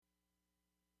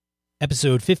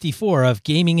episode 54 of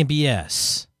Gaming and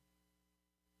BS.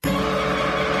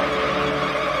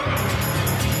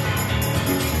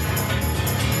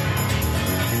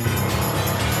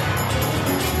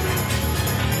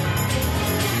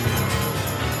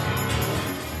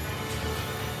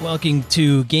 Welcome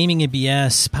to Gaming and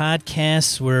BS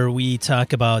podcast, where we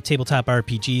talk about tabletop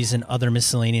RPGs and other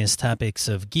miscellaneous topics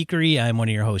of geekery. I'm one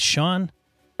of your hosts, Sean.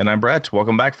 And I'm Brett.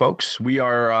 Welcome back, folks. We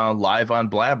are live on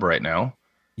Blab right now.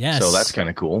 Yes. So that's kind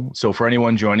of cool. So for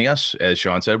anyone joining us, as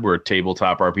Sean said, we're a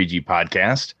tabletop RPG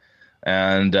podcast.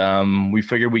 And we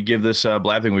figured we'd give this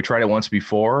Blab thing. We tried it once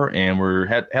before, and we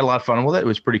had a lot of fun with it. It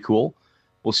was pretty cool.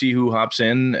 We'll see who hops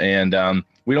in. And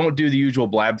we don't do the usual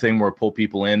Blab thing where we pull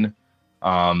people in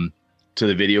to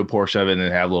the video portion of it and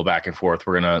then have a little back and forth.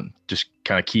 We're going to just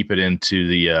kind of keep it into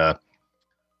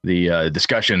the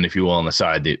discussion, if you will, on the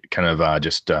side, the kind of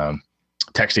just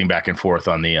texting back and forth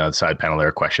on the side panel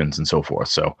there, questions and so forth.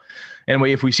 So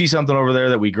anyway, if we see something over there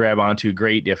that we grab onto,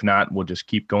 great. If not, we'll just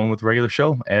keep going with the regular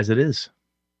show as it is.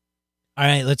 All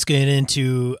right, let's get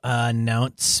into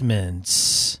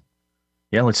announcements.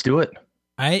 Yeah, let's do it.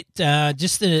 All right,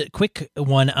 just a quick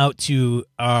one out to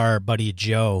our buddy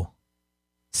Joe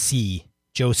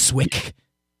Swick.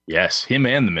 Yes, him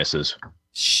and the missus.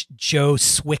 Joe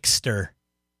Swickster.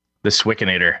 The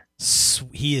Swickinator.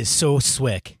 He is so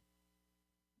Swick.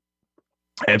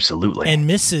 Absolutely. And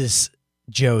Mrs.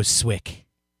 Joe Swick.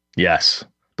 Yes.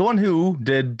 The one who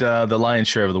did the lion's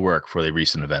share of the work for the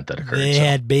recent event that occurred. They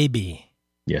had baby.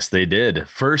 Yes, they did.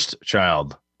 First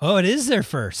child. Oh, it is their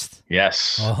first.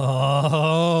 Yes.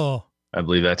 Oh. I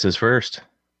believe that's his first.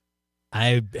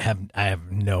 I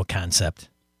have no concept.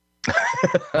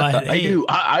 But, I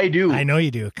do. I know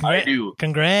you do. I do.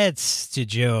 Congrats to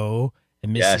Joe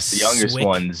and Mrs. Yes, the youngest Swick.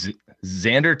 one,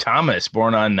 Xander Thomas,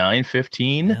 born on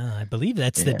 9/15. I believe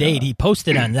that's the date. He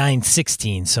posted on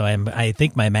 9/16, so I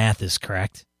think my math is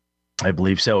correct. I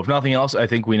believe so. If nothing else, I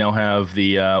think we now have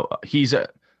the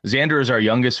Xander is our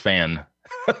youngest fan.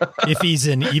 If he's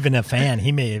even a fan,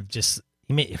 he may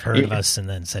have heard of us and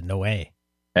then said no way.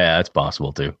 Yeah, that's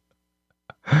possible too.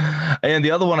 And the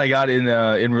other one I got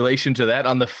in relation to that,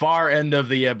 on the far end of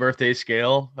the birthday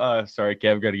scale. Sorry,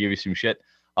 Kev, got to give you some shit.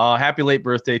 Happy late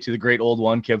birthday to the great old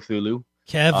one, Kev Thulu.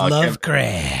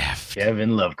 Lovecraft.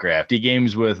 Kevin Lovecraft. He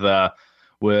games with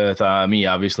me,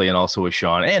 obviously, and also with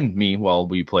Sean and me while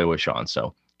we play with Sean.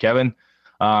 So, Kevin,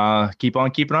 keep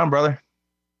on keeping on, brother.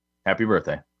 Happy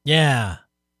birthday. Yeah.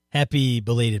 Happy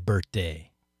belated birthday.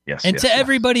 Yes. And to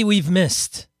everybody we've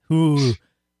missed who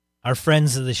are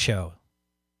friends of the show,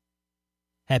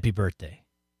 happy birthday.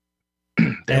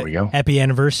 There we go. Happy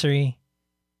anniversary.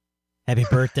 Happy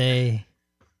birthday.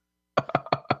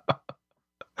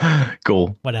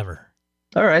 Cool. Whatever.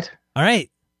 All right.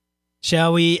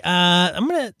 Shall we? I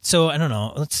don't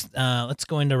know. Let's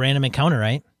go into random encounter,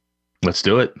 right? Let's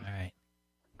do it. All right.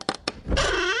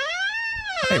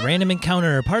 All right, random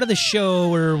encounter, part of the show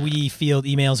where we field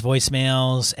emails,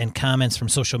 voicemails, and comments from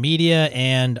social media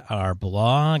and our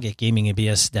blog at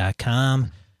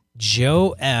gamingandbs.com.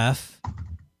 Joe F.,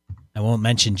 I won't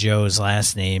mention Joe's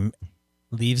last name,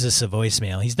 leaves us a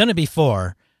voicemail. He's done it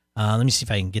before. Let me see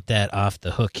if I can get that off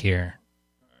the hook here.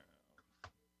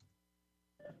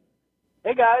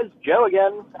 Hey guys, Joe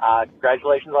again.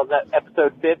 Congratulations on that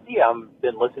episode 50. I've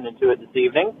been listening to it this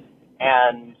evening,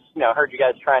 and heard you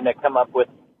guys trying to come up with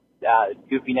a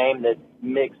goofy name that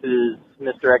mixes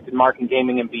Misdirected Mark and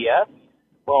Gaming and BS.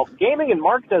 Well, Gaming and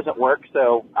Mark doesn't work,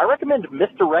 so I recommend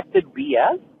Misdirected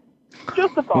BS.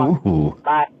 Just a thought. Ooh.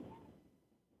 Bye.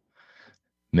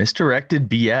 Misdirected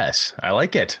BS. I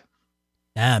like it.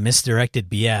 Yeah, Misdirected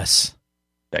BS.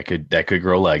 That could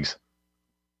grow legs.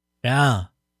 Yeah.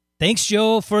 Thanks,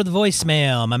 Joe, for the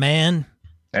voicemail, my man.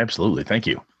 Absolutely. Thank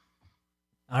you.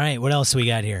 All right, what else we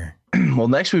got here? Well,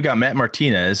 next we've got Matt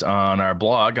Martinez on our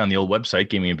blog on the old website,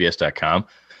 gamingandbs.com.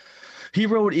 He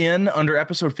wrote in under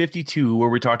episode 52 where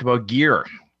we talked about gear.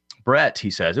 Brett, he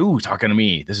says, ooh, talking to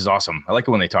me. This is awesome. I like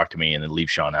it when they talk to me and then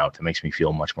leave Sean out. It makes me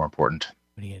feel much more important.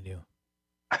 What are you going to do?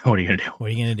 What are you going to do? What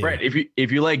are you going to do? Brett,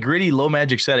 if you like gritty, low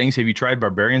magic settings, have you tried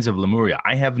Barbarians of Lemuria?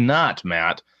 I have not,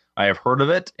 Matt. I have heard of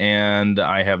it, and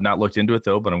I have not looked into it,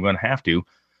 though, but I'm going to have to.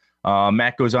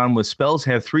 Matt goes on with spells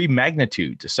have 3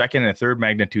 magnitudes. A second and a third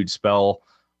magnitude spell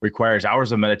requires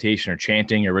hours of meditation or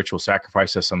chanting or ritual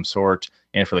sacrifice of some sort,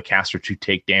 and for the caster to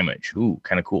take damage. Ooh,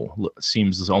 kind of cool.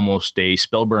 Seems almost a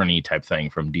Spellburn-y type thing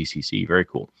from DCC. Very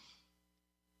cool.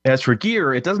 As for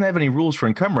gear, it doesn't have any rules for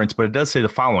encumbrance, but it does say the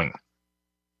following.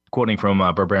 Quoting from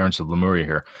Barbarians of Lemuria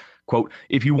here. Quote,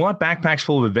 if you want backpacks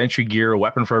full of adventure gear, a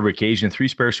weapon for every occasion, 3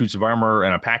 spare suits of armor,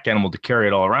 and a pack animal to carry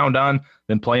it all around on,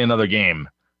 then play another game.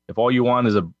 If all you want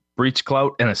is a breech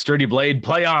clout, and a sturdy blade.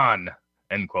 Play on,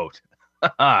 end quote.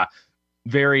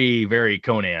 Very, very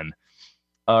Conan.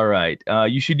 All right.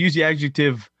 You should use the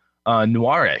adjective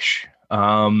noirish.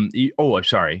 I'm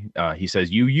sorry. He says,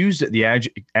 you used the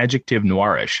adjective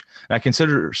noirish. And I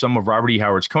consider some of Robert E.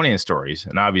 Howard's Conan stories,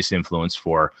 an obvious influence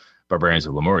for Barbarians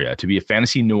of Lemuria, to be a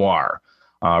fantasy noir.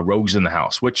 Rogues in the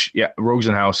House, which, Rogues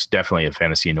in the House, definitely a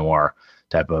fantasy noir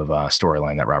type of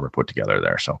storyline that Robert put together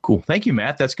there. So cool. Thank you,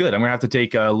 Matt. That's good. I'm going to have to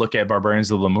take a look at Barbarians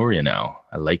of Lemuria now.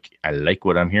 I like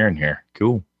what I'm hearing here.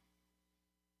 Cool.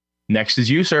 Next is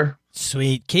you, sir.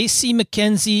 Sweet. Casey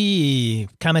McKenzie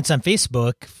comments on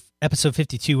Facebook, episode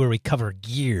 52, where we cover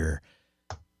gear.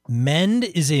 Mend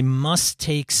is a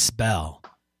must-take spell.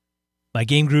 My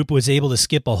game group was able to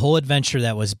skip a whole adventure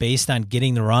that was based on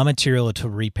getting the raw material to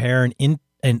repair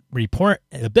and report.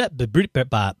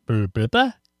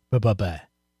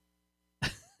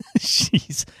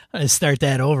 Jeez, I'm going to start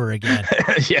that over again.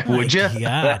 Yeah, would you?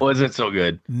 That wasn't so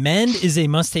good. Mend is a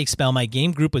must-take spell. My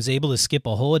game group was able to skip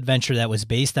a whole adventure that was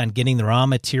based on getting the raw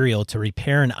material to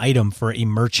repair an item for a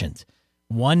merchant.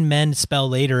 One mend spell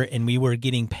later, and we were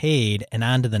getting paid and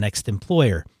on to the next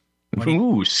employer.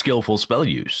 Ooh, skillful spell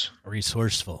use.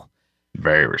 Resourceful.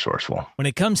 Very resourceful. When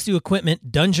it comes to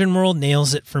equipment, Dungeon World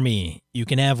nails it for me. You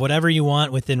can have whatever you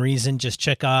want within reason. Just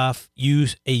check off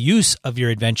use of your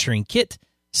adventuring kit.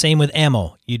 Same with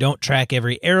ammo. You don't track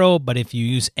every arrow, but if you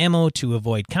use ammo to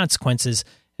avoid consequences,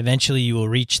 eventually you will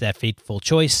reach that fateful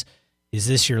choice. Is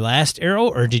this your last arrow,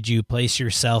 or did you place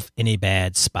yourself in a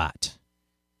bad spot?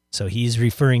 So he's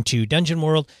referring to Dungeon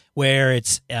World, where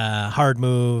it's hard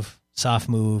move, soft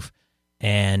move,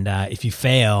 and if you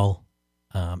fail,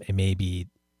 you may be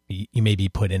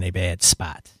put in a bad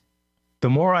spot. The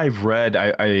more I've read,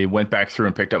 I went back through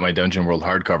and picked up my Dungeon World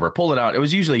hardcover, pulled it out. It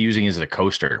was usually using it as a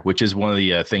coaster, which is one of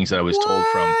the things that I was told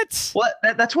from. What?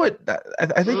 That's what I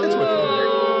think. That's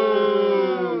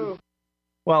what.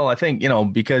 Well, I think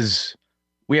because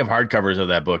we have hardcovers of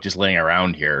that book just laying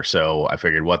around here, so I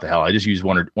figured, what the hell? I just use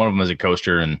one of them as a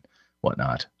coaster and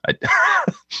whatnot.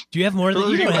 Do you have more than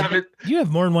do you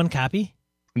have more than one copy?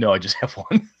 No, I just have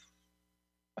one.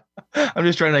 I'm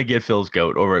just trying to get Phil's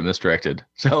goat over at Misdirected.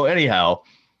 So anyhow,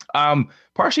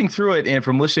 parsing through it and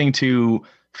from listening to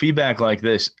feedback like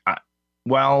this,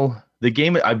 the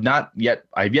game, I've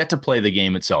yet to play the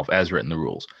game itself as written, the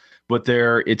rules, but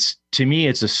it's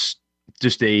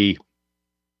just a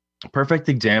perfect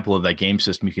example of that game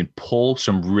system. You can pull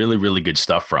some really, really good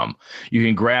stuff from. You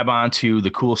can grab onto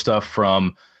the cool stuff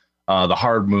from the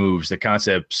hard moves, the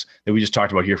concepts that we just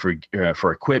talked about here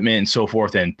for equipment and so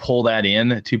forth, and pull that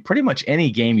in to pretty much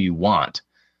any game you want.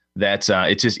 That's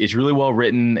it's really well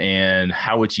written, and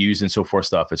how it's used and so forth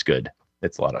stuff. It's good.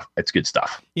 It's good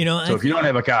stuff. So if you don't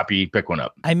have a copy, pick one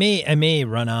up. I may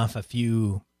run off a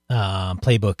few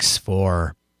playbooks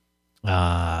for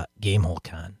Gamehole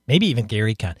Con, maybe even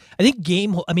Gary Con. I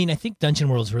think Dungeon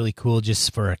World is really cool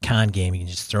just for a con game. You can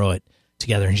just throw it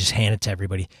together and just hand it to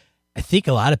everybody. I think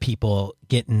a lot of people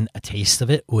getting a taste of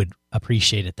it would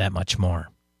appreciate it that much more.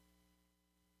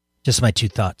 Just my two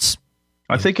thoughts.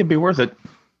 I think it'd be worth it.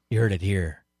 You heard it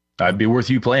here. It'd be worth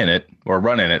you playing it or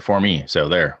running it for me. So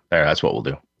there, that's what we'll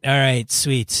do. All right,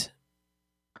 sweet.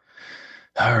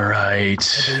 All right.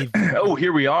 Oh,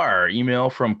 here we are. Email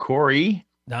from Corey.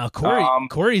 Now,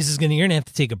 Corey's is you're gonna have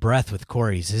to take a breath with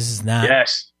Corey's. This is not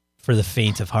for the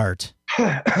faint of heart. All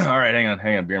right, hang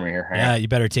on, beer me here. You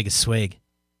better take a swig.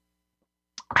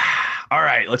 All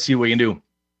right, let's see what we can do.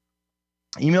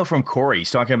 Email from Corey.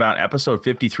 He's talking about episode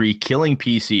 53, killing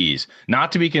PCs,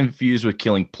 not to be confused with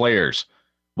killing players.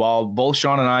 While both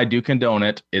Sean and I do condone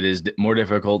it, it is more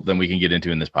difficult than we can get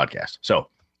into in this podcast. So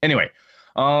anyway,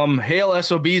 hail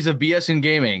SOBs of BS in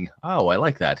gaming. Oh, I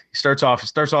like that. He starts off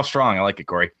strong. I like it,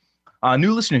 Corey.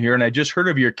 New listener here, and I just heard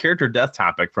of your character death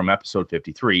topic from episode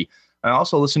 53. I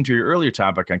also listened to your earlier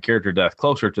topic on character death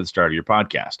closer to the start of your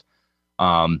podcast.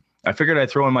 I figured I'd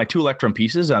throw in my 2 Electrum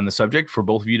pieces on the subject for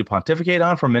both of you to pontificate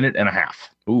on for a minute and a half.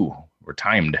 Ooh, we're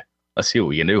timed. Let's see what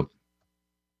we can do.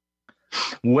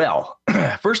 Well,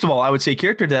 first of all, I would say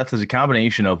character death is a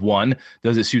combination of 1,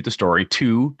 does it suit the story?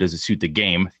 2, does it suit the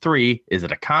game? 3, is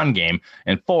it a con game?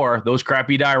 And 4, those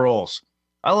crappy die rolls.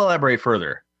 I'll elaborate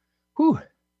further.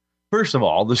 First of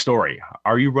all, the story.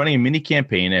 Are you running a mini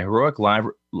campaign, a heroic live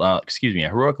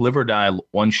or die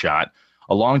one shot,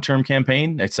 a long-term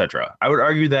campaign, etc.? I would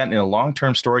argue that in a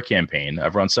long-term story campaign,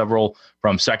 I've run several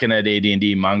from 2nd Ed,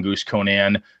 AD&D, Mongoose,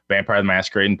 Conan, Vampire the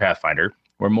Masquerade, and Pathfinder,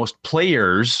 where most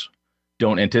players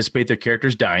don't anticipate their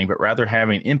characters dying, but rather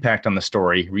having an impact on the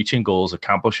story, reaching goals,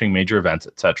 accomplishing major events,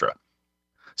 etc.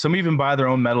 Some even buy their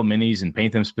own metal minis and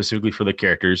paint them specifically for the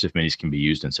characters, if minis can be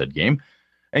used in said game.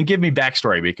 and give me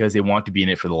backstory because they want to be in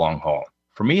it for the long haul.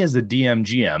 For me as the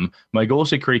DM/GM, my goal is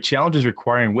to create challenges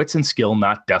requiring wits and skill,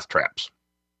 not death traps.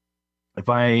 If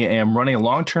I am running a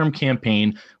long-term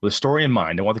campaign with a story in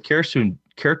mind, I want the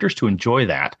characters to enjoy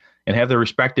that and have their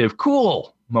respective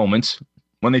cool moments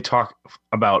when they talk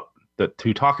about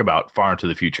far into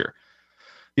the future.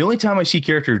 The only time I see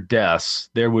character deaths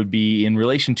there would be in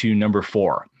relation to number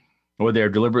 4, where they're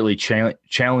deliberately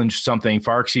challenged something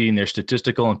far exceeding their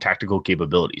statistical and tactical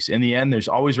capabilities. In the end, there's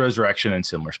always resurrection and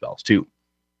similar spells too.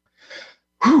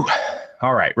 Whew.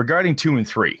 All right, regarding 2 and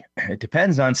 3, it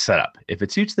depends on setup. If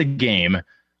it suits the game,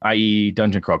 i.e.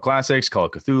 Dungeon Crawl Classics, Call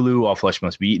of Cthulhu, All Flesh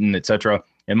Must Be Eaten, etc.,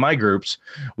 in my groups,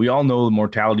 we all know the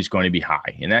mortality is going to be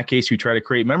high. In that case, we try to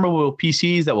create memorable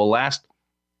PCs that will last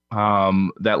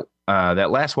that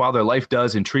lasts while their life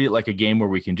does, and treat it like a game where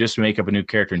we can just make up a new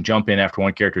character and jump in after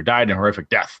one character died in a horrific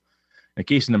death. In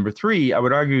case number 3, I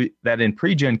would argue that in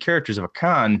pre-gen characters of a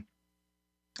con,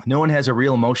 no one has a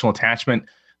real emotional attachment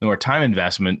nor time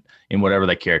investment in whatever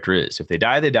that character is. If they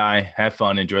die, they die. Have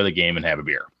fun, enjoy the game, and have a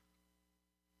beer.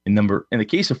 In the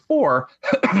case of 4,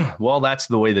 well, that's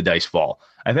the way the dice fall.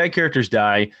 I've had characters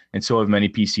die, and so have many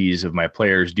PCs of my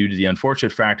players due to the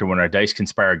unfortunate factor when our dice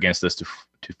conspire against us to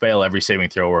fail every saving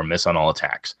throw or miss on all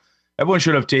attacks. Everyone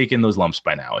should have taken those lumps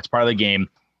by now. It's part of the game.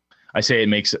 I say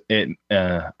make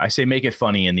it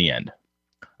funny in the end.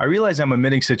 I realize I'm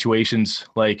omitting situations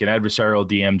like an adversarial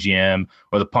DM/GM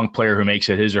or the punk player who makes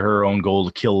it his or her own goal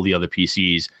to kill the other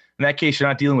PCs. In that case, you're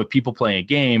not dealing with people playing a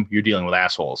game, you're dealing with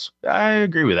assholes. I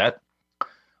agree with that.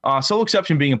 Sole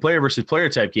exception being a player versus player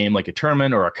type game like a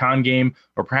tournament or a con game,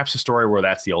 or perhaps a story where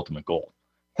that's the ultimate goal.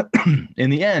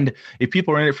 In the end, if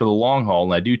people are in it for the long haul,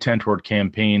 and I do tend toward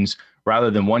campaigns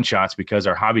rather than one-shots because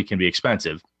our hobby can be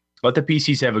expensive, let the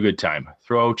PCs have a good time.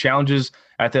 Throw challenges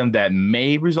at them that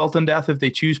may result in death if they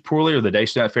choose poorly or the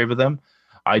dice do not favor them.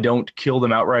 I don't kill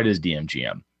them outright as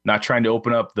DM/GM. Not trying to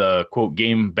open up the, quote,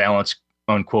 game balance,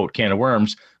 unquote, can of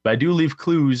worms, but I do leave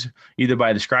clues either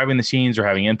by describing the scenes or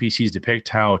having NPCs depict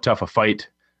how tough a fight,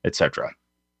 etc.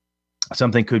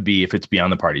 Something could be if it's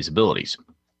beyond the party's abilities.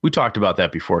 We talked about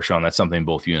that before, Sean. That's something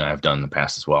both you and I have done in the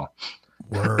past as well.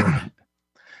 Word.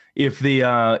 If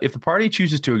the party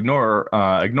chooses to ignore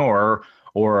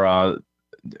or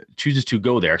chooses to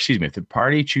go there, if the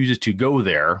party chooses to go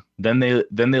there, then they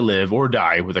live or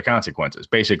die with the consequences.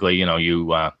 Basically,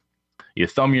 you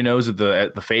thumb your nose at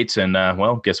the fates, and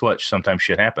well, guess what? Sometimes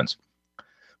shit happens.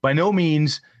 By no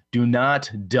means do not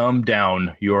dumb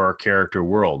down your character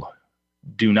world.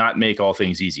 Do not make all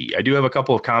things easy. I do have a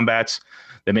couple of combats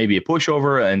that may be a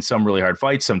pushover, and some really hard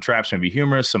fights. Some traps may be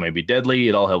humorous, some may be deadly.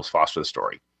 It all helps foster the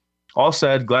story. All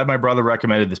said, glad my brother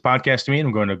recommended this podcast to me, and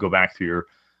I'm going to go back through your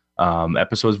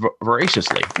episodes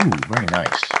voraciously. Ooh, very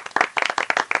nice.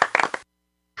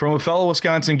 From a fellow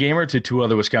Wisconsin gamer to 2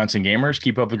 other Wisconsin gamers,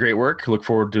 keep up the great work. Look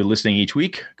forward to listening each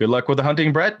week. Good luck with the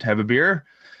hunting, Brett. Have a beer,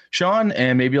 Sean,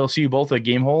 and maybe I'll see you both at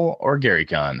Gamehole or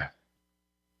GaryCon.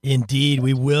 Indeed,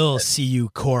 we will see you,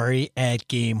 Corey, at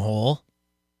Gamehole.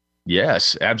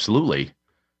 Yes, absolutely.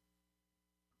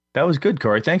 That was good,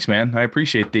 Corey. Thanks, man. I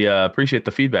appreciate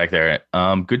the feedback there.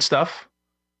 Good stuff.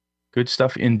 Good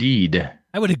stuff indeed.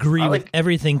 I would agree with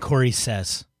everything Corey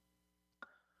says.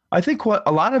 I think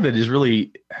a lot of it is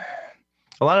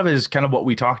kind of what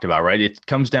we talked about, right? It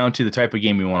comes down to the type of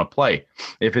game we want to play.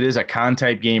 If it is a con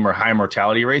type game or high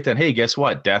mortality rate, then hey, guess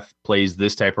what? Death plays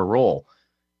this type of role.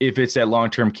 If it's that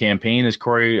long-term campaign, as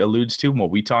Corey alludes to, and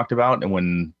what we talked about, and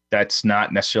when that's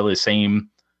not necessarily the same,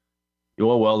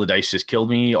 well, the dice just killed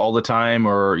me all the time,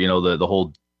 or the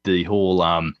whole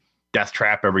death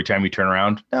trap every time you turn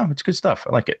around. No, it's good stuff.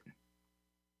 I like it.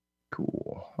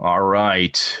 Cool. All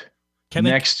right.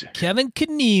 Next, Kevin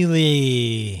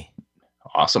Keneally.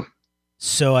 Awesome.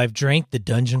 So I've drank the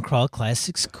Dungeon Crawl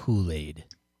Classics Kool-Aid.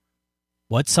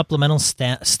 What supplemental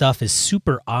stuff is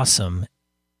super awesome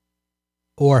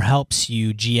or helps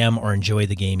you GM or enjoy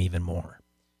the game even more?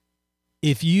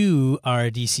 If you are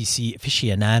a DCC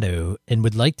aficionado and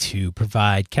would like to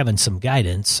provide Kevin some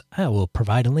guidance, I will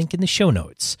provide a link in the show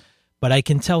notes. But I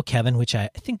can tell Kevin, which I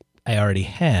think I already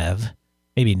have,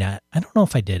 maybe not. I don't know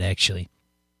if I did, actually.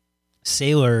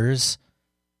 Sailors,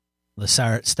 the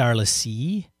Starless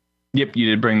Sea. Yep, you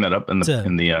did bring that up in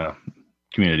the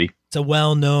community. It's a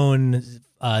well-known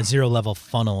zero-level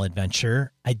funnel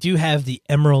adventure. I do have the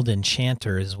Emerald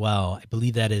Enchanter as well. I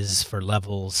believe that is for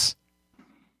levels.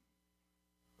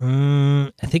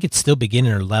 I think it's still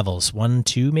beginner levels. 1,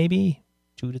 2, maybe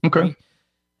 2 to 3. Okay,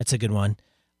 that's a good one.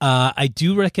 I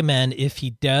do recommend if he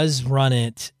does run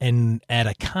it, and at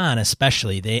a con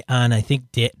especially, I think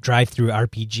Drive Through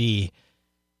RPG,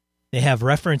 They have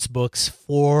reference books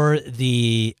for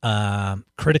the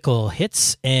critical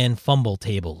hits and fumble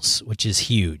tables, which is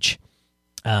huge.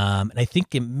 And I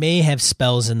think it may have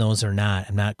spells in those or not.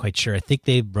 I'm not quite sure. I think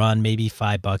they run maybe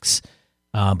 $5,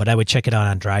 but I would check it out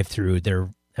on drive-through. They're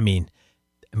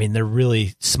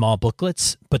really small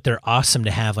booklets, but they're awesome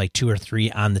to have like 2 or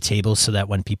 3 on the table so that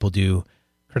when people do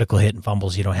critical hit and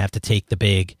fumbles, you don't have to take the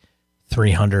big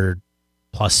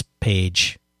 300-plus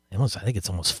page. I think it's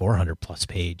almost 400-plus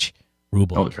page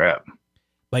rulebook. Oh, crap.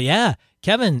 But yeah,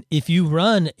 Kevin, if you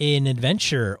run an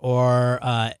adventure or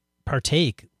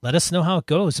partake, let us know how it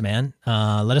goes, man.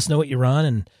 Let us know what you run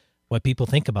and what people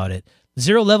think about it.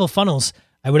 0-level funnels,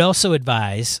 I would also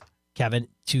advise, Kevin,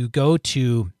 to go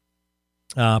to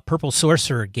Purple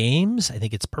Sorcerer Games. I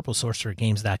think it's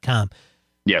purplesorcerergames.com.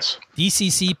 Yes.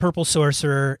 DCC Purple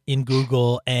Sorcerer in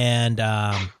Google, and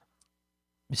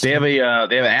they have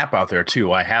an app out there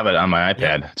too. I have it on my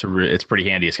iPad. Yeah. It's pretty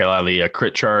handy. It's got a lot of the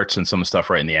crit charts and some stuff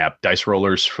right in the app. Dice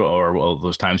rollers for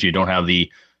those times you don't have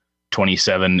the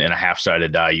 27.5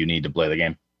 sided die you need to play the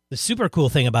game. The super cool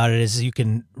thing about it is you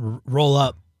can roll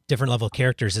up different level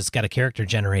characters. It's got a character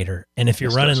generator, and if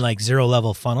you're running like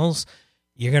 0-level funnels,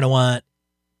 you're going to want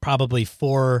probably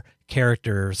 4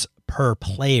 characters per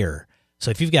player.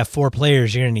 So if you've got 4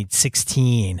 players, you're going to need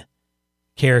 16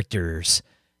 characters,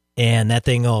 and that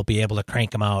thing will be able to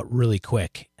crank them out really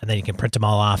quick, and then you can print them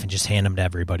all off and just hand them to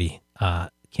everybody.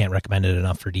 Can't recommend it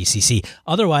enough for DCC.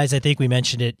 Otherwise, I think we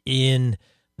mentioned it in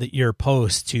your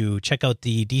post to check out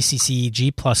the DCC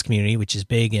G Plus community, which is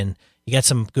big, and you got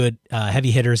some good heavy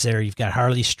hitters there. You've got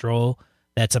Harley Stroll,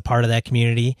 that's a part of that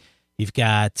community. You've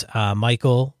got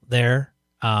Michael there.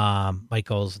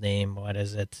 Michael's name, what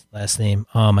is it? Last name?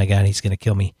 Oh my God, he's gonna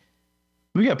kill me.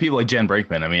 We got people like Jen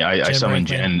Brakeman. I mean, I summoned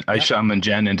Jen. Yep. I summoned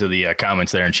Jen into the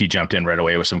comments there, and she jumped in right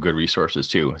away with some good resources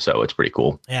too. So it's pretty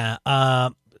cool. Yeah.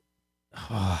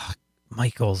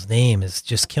 Michael's name is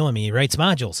just killing me. He writes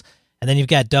modules, and then you've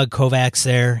got Doug Kovacs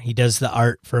there. He does the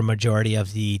art for a majority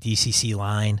of the DCC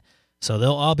line, so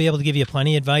they'll all be able to give you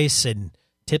plenty of advice and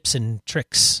tips and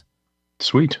tricks.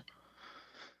 Sweet.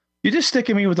 You're just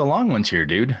sticking me with the long ones here,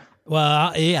 dude.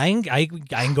 Well, I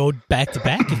can go back to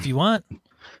back if you want.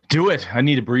 Do it. I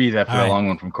need to breathe after the long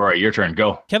one from Corey. Your turn.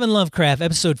 Go. Kevin Lovecraft,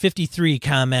 episode 53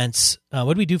 comments. What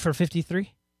did we do for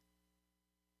 53?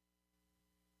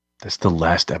 That's the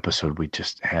last episode we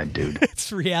just had, dude.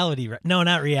 It's reality. No,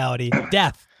 not reality.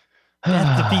 Death.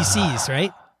 Death to PCs,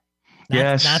 right?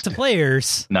 Yes. Not to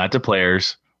players. Not to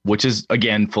players, which is,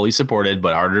 again, fully supported,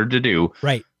 but harder to do.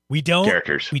 Right. We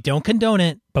don't condone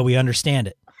it, but we understand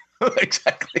it.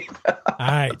 Exactly. All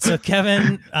right. So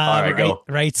Kevin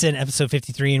writes in episode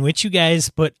 53, in which you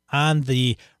guys put on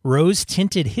the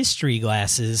rose-tinted history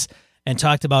glasses and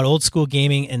talked about old school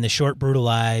gaming and the short, brutal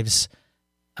lives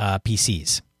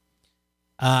PCs.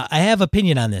 I have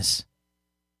opinion on this.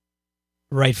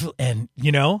 Right. And,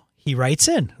 he writes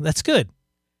in. That's good.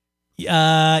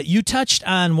 You touched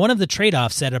on one of the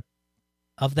trade-offs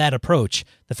of that approach,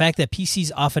 the fact that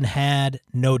PCs often had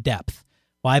no depth.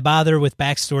 Why bother with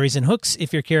backstories and hooks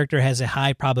if your character has a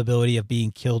high probability of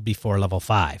being killed before level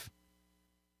 5?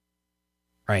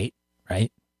 Right?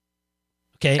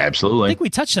 Okay. Absolutely. I think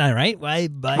we touched on it, right? Why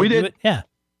we did. It? Yeah.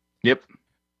 Yep.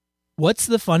 What's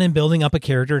the fun in building up a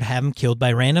character to have him killed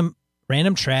by random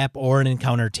trap or an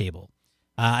encounter table?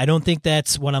 I don't think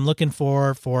that's what I'm looking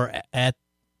for at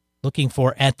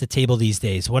the table these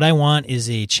days. What I want is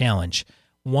a challenge.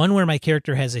 One where my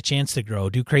character has a chance to grow,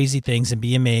 do crazy things, and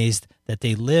be amazed that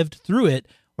they lived through it,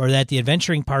 or that the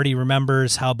adventuring party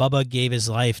remembers how Bubba gave his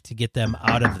life to get them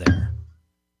out of there.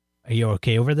 Are you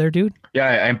okay over there, dude? Yeah,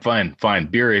 I'm fine.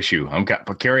 Beer issue.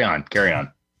 But carry on.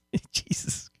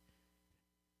 Jesus.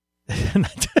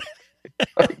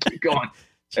 Keep going.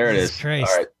 There Jesus it is. Christ.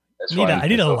 All right. That's fine. I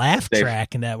need a laugh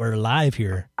track and that we're live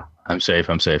here. I'm safe.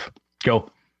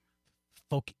 Go.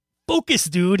 Focus,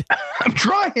 dude. I'm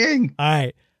trying. All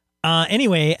right.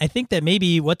 Anyway, I think that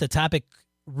maybe what the topic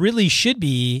really should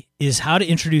be is how to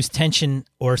introduce tension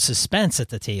or suspense at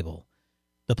the table.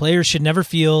 The players should never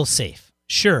feel safe.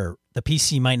 Sure, the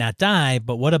PC might not die,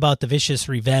 but what about the vicious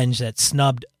revenge that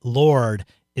snubbed Lord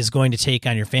is going to take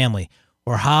on your family?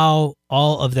 Or how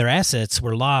all of their assets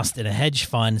were lost in a hedge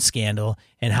fund scandal,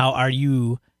 and how are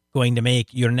you going to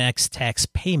make your next tax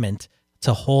payment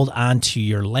to hold on to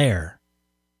your lair?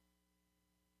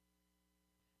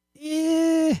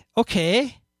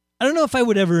 Okay. I don't know if I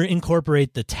would ever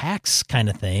incorporate the tax kind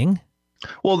of thing.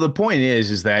 Well, the point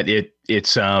is that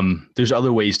it's there's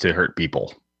other ways to hurt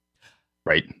people,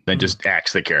 right? Than just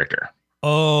axe the character.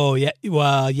 Oh, yeah.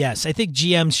 Well, yes. I think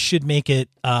GMs should make it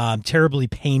terribly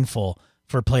painful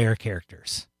for player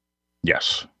characters.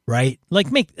 Yes. right? Like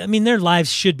their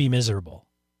lives should be miserable.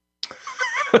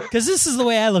 Because this is the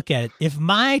way I look at it. If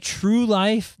my true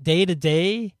life day to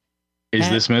day is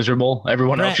this miserable,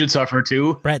 everyone else should suffer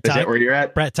too. Brett, is that where you're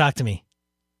at? Brett, talk to me.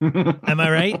 Am I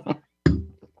right?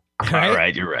 All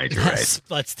right, you're right.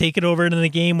 Let's take it over into the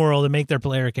game world and make their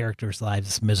player characters'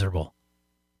 lives miserable.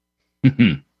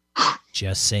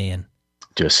 Just saying.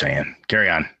 Carry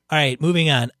on. All right, moving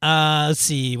on. Let's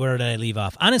see. Where did I leave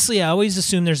off? Honestly, I always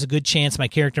assume there's a good chance my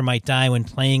character might die when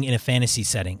playing in a fantasy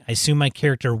setting. I assume my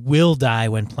character will die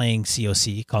when playing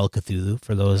COC, Call of Cthulhu,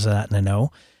 for those that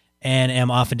know, and am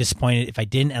often disappointed if I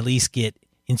didn't at least get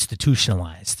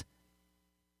institutionalized.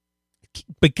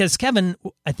 Because Kevin,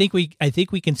 I think we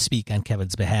can speak on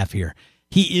Kevin's behalf here.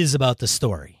 He is about the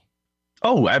story.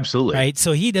 Oh, absolutely. Right?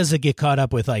 So he doesn't get caught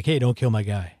up with like, hey, don't kill my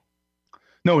guy.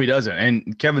 No, he doesn't.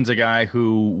 And Kevin's a guy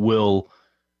who will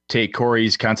take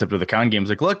Corey's concept of the con games.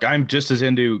 Like, look, I'm just as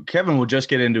into, Kevin will just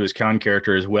get into his con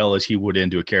character as well as he would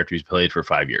into a character he's played for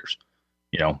 5 years.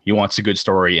 You know, he wants a good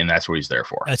story and that's what he's there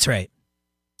for. That's right.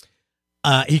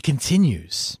 He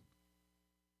continues.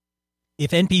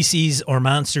 If NPCs or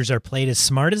monsters are played as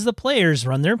smart as the players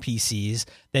run their PCs,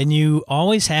 then you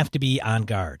always have to be on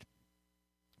guard.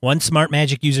 One smart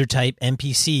magic user type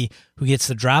NPC who gets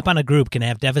the drop on a group can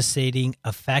have devastating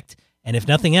effect, and if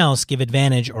nothing else, give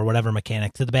advantage or whatever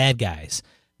mechanic to the bad guys.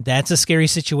 That's a scary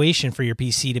situation for your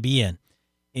PC to be in.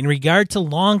 In regard to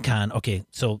long con, okay,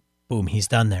 so boom, he's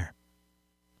done there.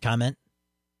 Comment?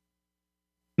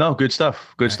 No, good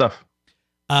stuff. Good stuff.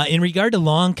 In regard to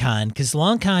Long Con, because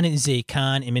Long Con is a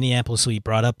con in Minneapolis we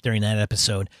brought up during that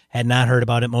episode, had not heard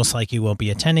about it, most likely won't be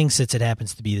attending since it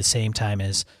happens to be the same time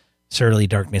as Surly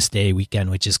Darkness Day weekend,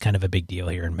 which is kind of a big deal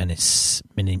here in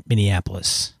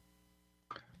Minneapolis.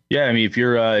 Yeah, I mean, if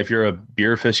you're a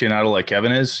beer aficionado like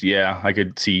Kevin is, yeah, I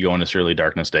could see you going to Surly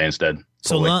Darkness Day instead.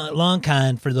 So Long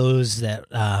Con, for those that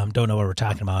don't know what we're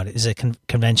talking about, is a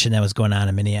convention that was going on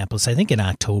in Minneapolis, I think in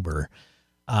October.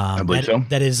 I believe so.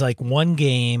 That is like one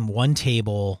game, one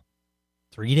table,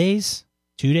 3 days,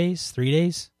 2 days, 3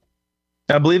 days.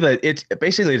 I believe that it's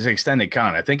basically an extended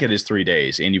con. I think it is 3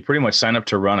 days, and you pretty much sign up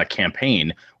to run a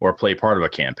campaign or play part of a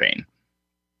campaign.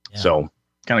 Yeah. So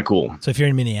kind of cool. So if you're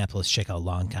in Minneapolis, check out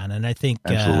Long Con, and I think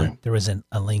there was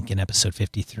a link in episode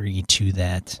 53 to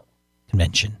that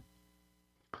convention.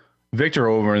 Victor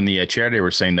over in the chat, they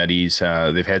were saying that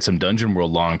they've had some Dungeon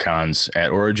World long cons at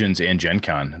Origins and Gen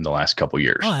Con in the last couple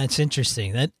years. Oh, that's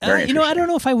interesting. That interesting. I don't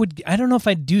know if I would. I don't know if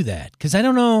I'd do that because I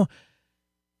don't know.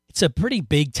 It's a pretty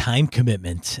big time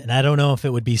commitment, and I don't know if it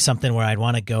would be something where I'd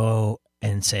want to go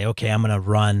and say, okay, I'm going to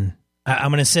run.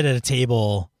 I'm going to sit at a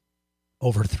table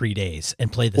over 3 days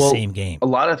and play the same game. A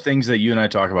lot of things that you and I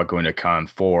talk about going to con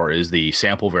for is the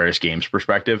sample various games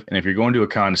perspective. And if you're going to a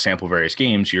con to sample various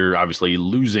games, you're obviously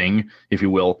losing, if you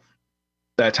will,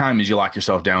 that time as you lock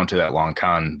yourself down to that long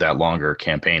con, that longer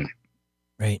campaign.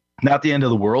 Right. Not the end of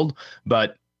the world,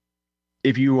 but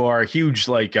if you are huge,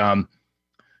 like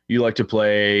you like to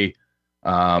play,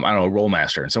 I don't know,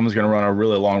 Rollmaster, and someone's going to run a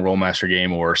really long Rollmaster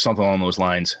game or something along those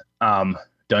lines,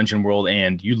 Dungeon World,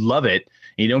 and you love it,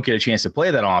 and you don't get a chance to play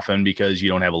that often because you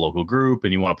don't have a local group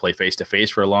and you want to play face to face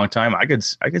for a long time, I could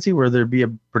see where there'd be a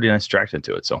pretty nice attraction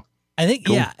to it. So I think,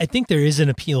 cool. I think there is an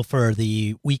appeal for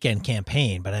the weekend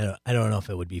campaign, but I don't know if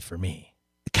it would be for me.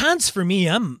 The cons for me,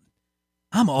 I'm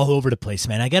all over the place,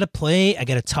 man. I got to play, I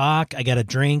got to talk, I got to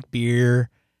drink beer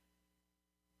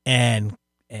and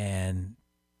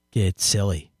get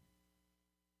silly.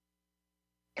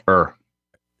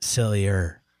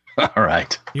 Sillier. All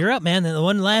right. You're up, man. The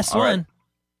last one. Right.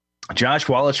 Josh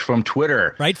Wallace from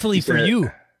Twitter. Rightfully for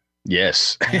you.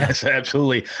 Yes. Yes,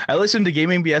 absolutely. I listen to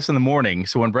Gaming BS in the morning,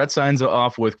 so when Brett signs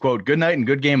off with, quote, good night and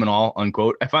good game and all,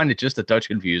 unquote, I find it just a touch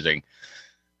confusing.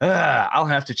 I'll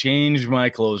have to change my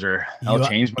closer.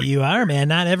 You are, man.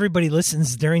 Not everybody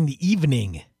listens during the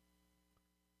evening.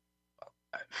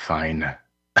 Fine.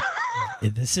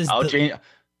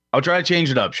 I'll try to change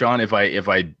it up, Sean. If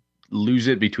I lose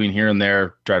it between here and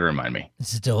there, try to remind me.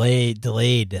 This is delayed.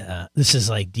 This is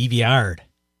like DVR'd.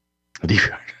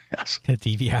 Yes.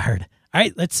 DVR'd. All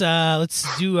right, let's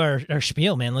do our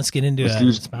spiel, man. Let's get into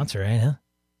a sponsor, right? Huh?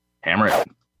 Hammer it.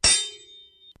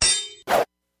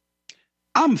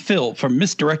 I'm Phil from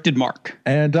Misdirected Mark.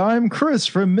 And I'm Chris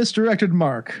from Misdirected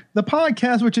Mark, the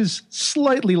podcast which is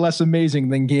slightly less amazing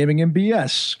than Gaming and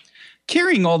BS.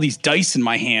 Carrying all these dice in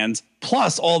my hands,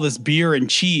 plus all this beer and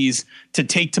cheese to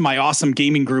take to my awesome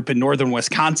gaming group in northern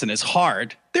Wisconsin is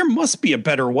hard. There must be a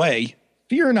better way.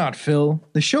 Fear not, Phil.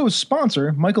 The show's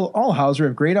sponsor, Michael Allhauser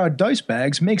of Grayed Out Dice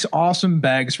Bags, makes awesome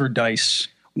bags for dice.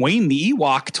 Wayne the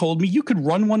Ewok told me you could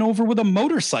run one over with a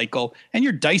motorcycle and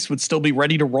your dice would still be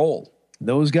ready to roll.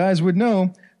 Those guys would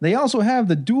know. They also have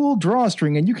the dual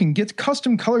drawstring, and you can get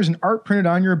custom colors and art printed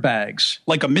on your bags.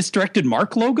 Like a Misdirected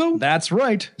Mark logo? That's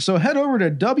right. So head over to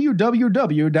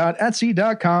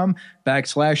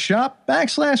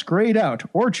www.etsy.com/shop/grayed out,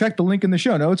 or check the link in the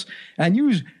show notes and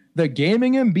use the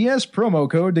Gaming and BS promo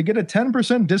code to get a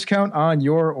 10% discount on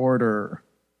your order.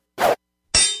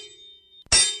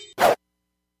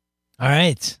 All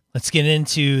right, let's get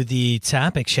into the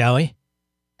topic, shall we?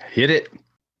 Hit it.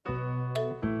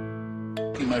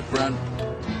 My friend,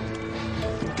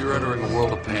 you're entering a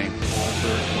world of pain. Give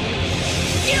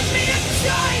me a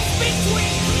choice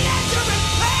between pleasure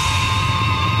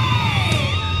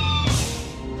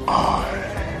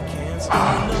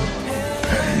and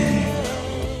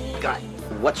pain! Guy,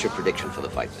 what's your prediction for the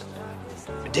fight?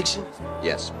 Prediction?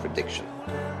 Yes, prediction.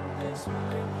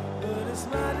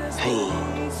 Pain.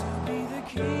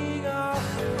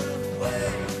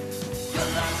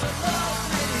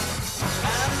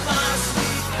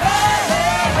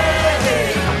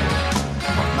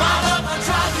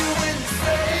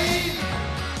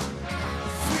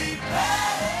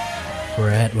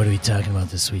 Brett, what are we talking about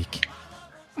this week?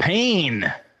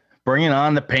 Pain. Bringing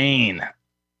on the pain.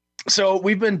 So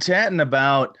we've been chatting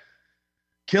about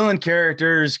killing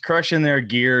characters, crushing their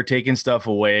gear, taking stuff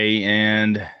away,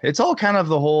 and it's all kind of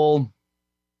the whole...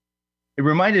 It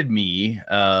reminded me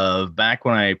of back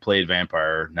when I played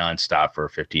Vampire nonstop for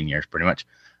 15 years, pretty much.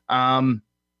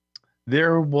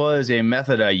 There was a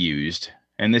method I used,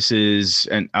 and this is...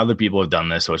 And other people have done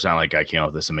this, so it's not like I came up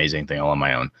with this amazing thing all on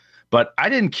my own. But I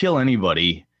didn't kill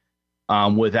anybody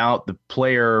without the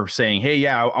player saying, hey,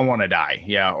 yeah, I want to die.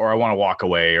 Yeah, or I want to walk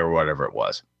away or whatever it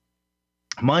was.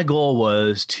 My goal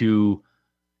was to,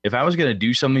 if I was going to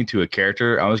do something to a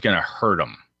character, I was going to hurt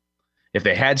them. If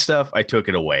they had stuff, I took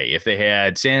it away. If they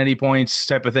had sanity points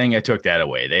type of thing, I took that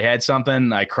away. They had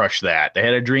something, I crushed that. They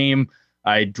had a dream,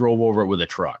 I drove over it with a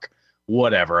truck.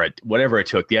 Whatever it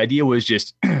took. The idea was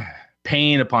just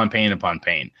pain upon pain upon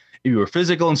pain. If you were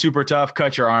physical and super tough,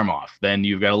 cut your arm off. Then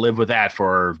you've got to live with that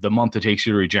for the month it takes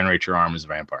you to regenerate your arm as a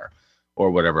vampire or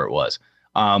whatever it was.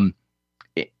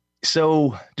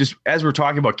 So just as we're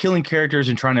talking about killing characters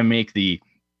and trying to make the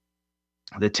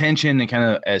tension and kind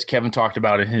of, as Kevin talked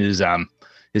about in his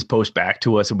post back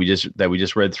to us that we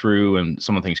just read through, and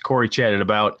some of the things Corey chatted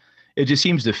about, it just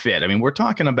seems to fit. I mean, we're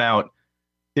talking about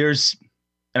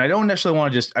and I don't necessarily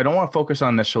want to I don't want to focus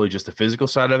on necessarily just the physical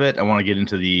side of it. I want to get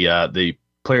into the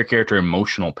player character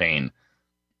emotional pain,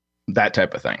 that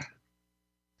type of thing.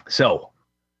 So,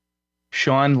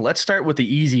 Sean, let's start with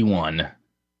the easy one,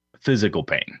 physical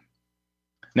pain.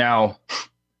 Now,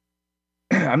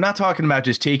 I'm not talking about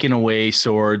just taking away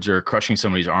swords or crushing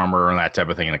somebody's armor or that type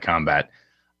of thing in a combat.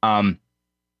 Have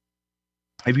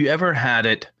you ever had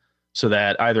it so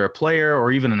that either a player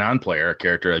or even a non-player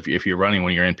character, if you're running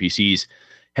one of your NPCs,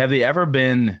 have they ever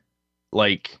been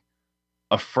like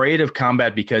afraid of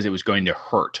combat because it was going to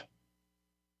hurt?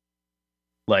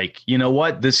 Like, you know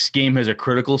what? This game has a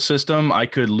critical system. I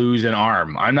could lose an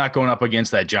arm. I'm not going up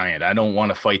against that giant. I don't want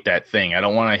to fight that thing. I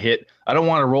don't want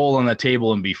to roll on the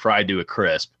table and be fried to a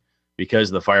crisp because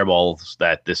of the fireballs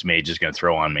that this mage is going to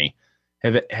throw on me.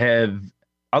 Have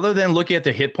other than looking at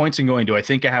the hit points and going, do I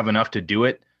think I have enough to do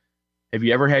it? Have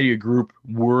you ever had your group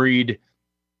worried,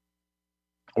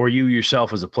 or you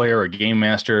yourself as a player or game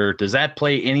master, does that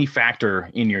play any factor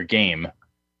in your game?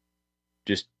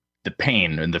 Just the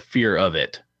pain and the fear of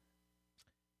it.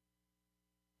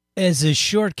 As a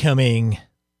shortcoming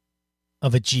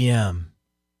of a GM,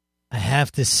 I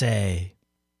have to say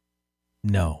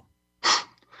no.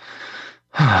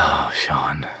 Oh,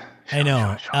 Sean. I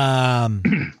know.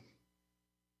 Sean.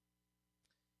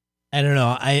 I don't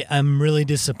know. I'm really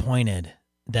disappointed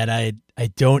that I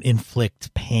don't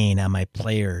inflict pain on my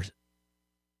players'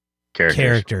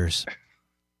 characters.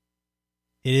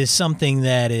 It is something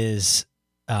that is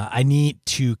I need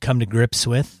to come to grips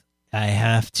with. I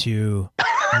have to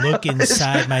look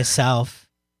inside myself.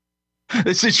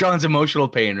 This is Sean's emotional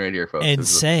pain right here, folks. And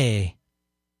say,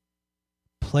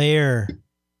 player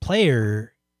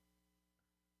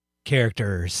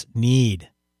characters need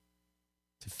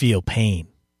to feel pain.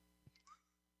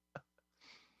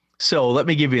 So let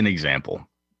me give you an example.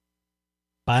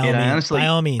 By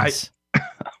all means.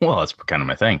 Well, that's kind of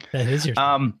my thing. That is your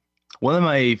thing. One of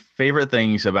my favorite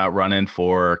things about running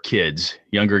for kids,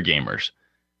 younger gamers,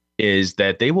 is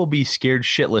that they will be scared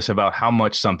shitless about how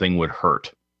much something would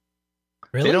hurt.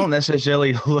 Really? They don't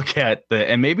necessarily look at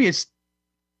and maybe it's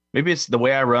the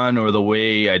way I run or the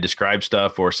way I describe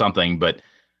stuff or something, but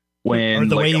when or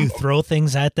the way you throw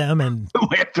things at them and the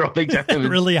way I throw things at them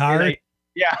really hard.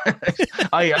 Wow,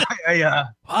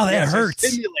 that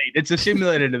hurts. It's a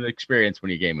simulated experience when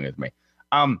you're gaming with me.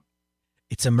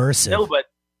 It's immersive. No, but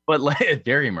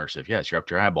very immersive. Yes, you're up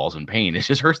to your eyeballs in pain. It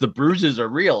just hurts. The bruises are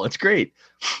real. It's great.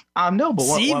 No, but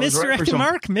see, misdirected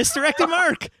Mark,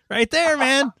 right there,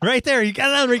 man, right there. You got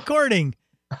it on recording.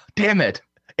 Damn it.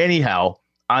 Anyhow,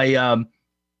 I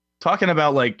talking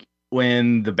about like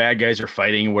when the bad guys are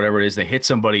fighting, whatever it is, they hit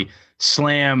somebody,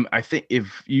 slam. I think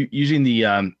if you using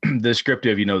the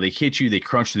descriptive, they hit you, they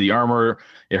crunch through the armor,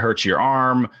 it hurts your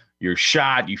arm, you're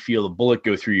shot, you feel the bullet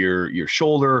go through your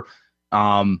shoulder.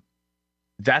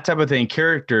 That type of thing.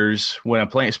 Characters, when I'm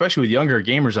playing, especially with younger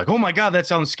gamers, like, oh my God, that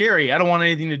sounds scary. I don't want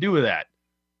anything to do with that.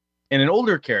 And an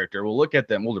older character will look at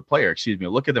them, older player,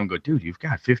 will look at them and go, dude, you've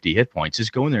got 50 hit points.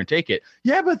 Just go in there and take it.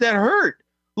 Yeah, but that hurt.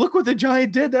 Look what the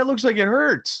giant did. That looks like it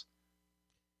hurts.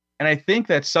 And I think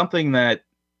that's something that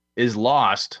is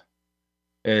lost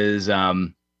is, at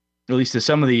least to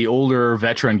some of the older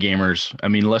veteran gamers. I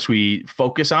mean, unless we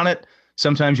focus on it,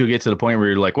 sometimes you'll get to the point where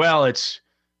you're like, well,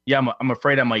 I'm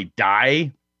afraid I might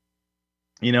die,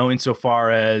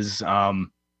 insofar as, I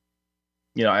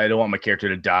don't want my character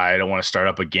to die. I don't want to start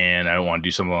up again. I don't want to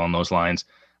do something along those lines.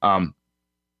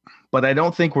 But I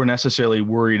don't think we're necessarily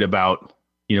worried about,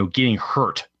 getting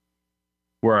hurt,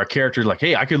 where our character's like,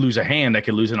 hey, I could lose a hand. I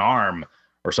could lose an arm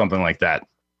or something like that.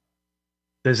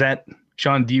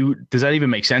 Sean, does that even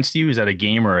make sense to you? Is that a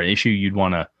game or an issue you'd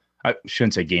want to, I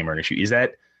shouldn't say game or an issue. Is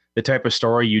that the type of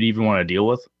story you'd even want to deal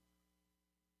with?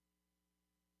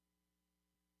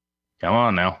 Come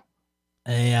on now.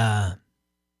 I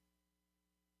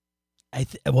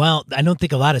don't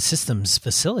think a lot of systems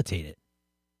facilitate it.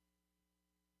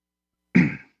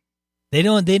 They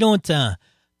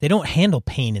don't handle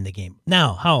pain in the game.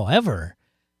 Now, however,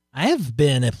 I have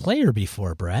been a player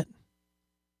before, Brett.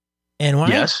 And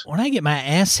when I get my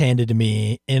ass handed to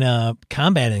me in a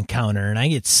combat encounter and I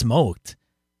get smoked,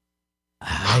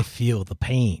 I feel the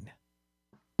pain.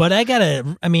 But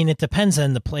it depends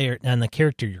on the player, on the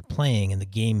character you're playing and the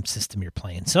game system you're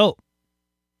playing. So,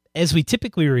 as we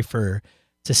typically refer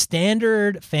to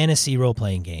standard fantasy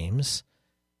role-playing games,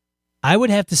 I would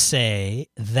have to say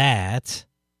that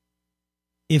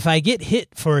if I get hit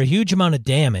for a huge amount of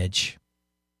damage,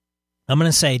 I'm going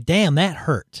to say, damn, that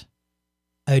hurt.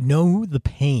 I know the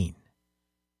pain.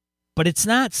 But it's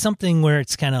not something where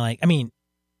it's kind of like,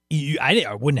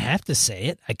 I wouldn't have to say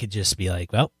it. I could just be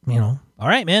like, well, all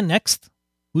right, man, next.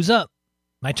 Who's up?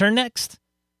 My turn next.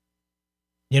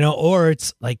 Or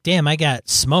it's like, damn, I got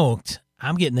smoked.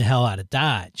 I'm getting the hell out of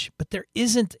Dodge. But there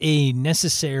isn't a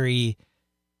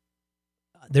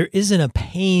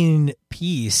pain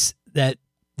piece that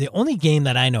the only game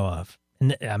that I know of,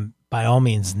 and I'm by all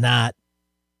means not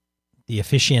the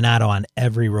aficionado on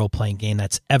every role-playing game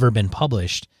that's ever been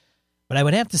published, but I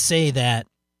would have to say that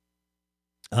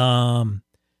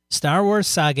Star Wars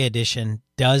Saga Edition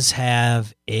does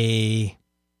have the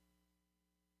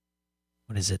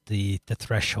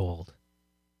threshold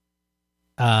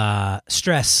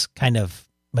stress kind of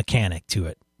mechanic to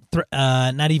it.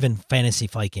 Not even Fantasy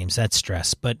Flight Games, that's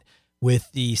stress, but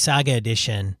with the Saga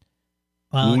Edition,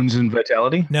 Wounds and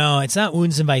Vitality? No, it's not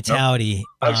Wounds and Vitality.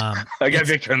 I got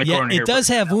Victor in the corner here. It does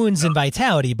have Wounds and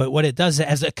Vitality, but what it does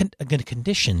as a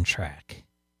condition track.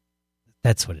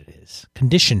 That's what it is.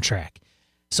 Condition track.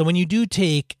 So when you do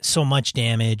take so much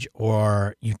damage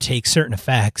or you take certain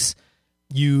effects,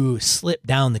 you slip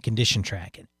down the condition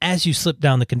track. And as you slip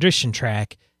down the condition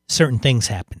track, certain things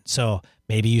happen. So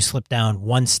maybe you slip down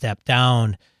one step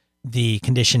down the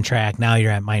condition track. Now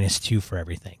you're at -2 for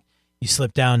everything. You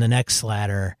slip down the next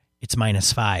ladder, it's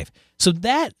 -5. So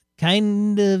that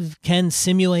kind of can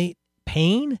simulate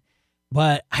pain,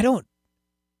 but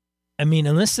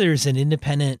unless there's an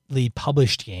independently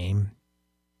published game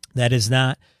that is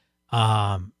not,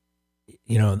 I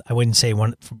wouldn't say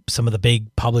some of the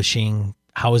big publishing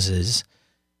houses,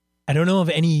 I don't know of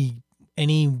any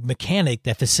mechanic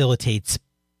that facilitates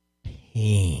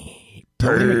pain.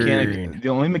 The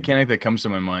only mechanic that comes to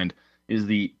my mind is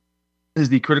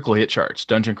the critical hit charts.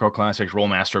 Dungeon Crawl Classics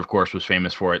Rollmaster, of course, was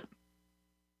famous for it.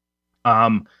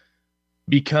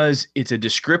 Because it's a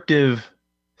descriptive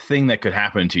thing that could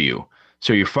happen to you.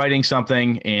 So you're fighting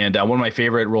something, and one of my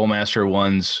favorite Rollmaster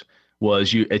ones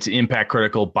was it's impact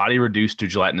critical, body reduced to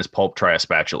gelatinous pulp, try a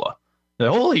spatula.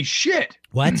 Holy shit!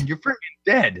 What? You're freaking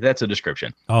dead. That's a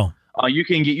description. Oh, you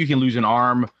can lose an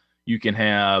arm. You can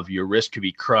have your wrist could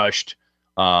be crushed.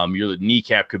 Your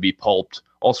kneecap could be pulped.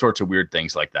 All sorts of weird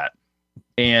things like that.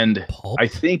 And pulped? I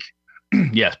think,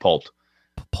 yes, pulped.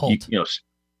 Pulped.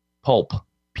 Pulp.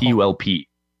 PULP.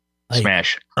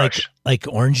 Smash, crush. Like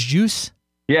orange juice?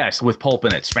 Yes, with pulp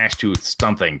in it. Smash tooth,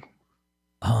 something.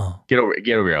 Oh. Get over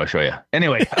here. I'll show you.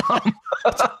 Anyway.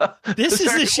 This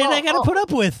is the shit I got to put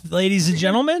up with, ladies and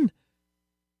gentlemen.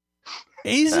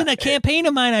 He's in a campaign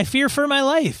of mine. I fear for my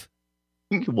life.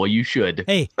 Well, you should.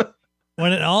 Hey,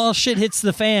 when it all shit hits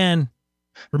the fan,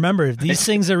 remember, if these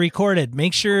things are recorded,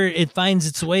 make sure it finds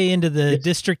its way into the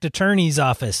district attorney's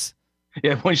office.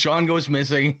 Yeah, when Sean goes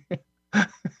missing.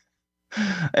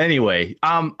 Anyway,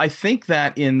 I think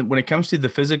that when it comes to the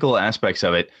physical aspects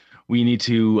of it, we need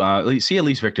to at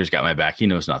least Victor's got my back. He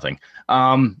knows nothing.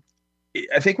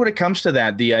 I think when it comes to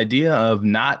that, the idea of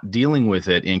not dealing with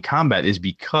it in combat is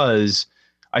because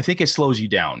I think it slows you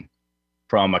down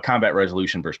from a combat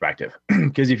resolution perspective.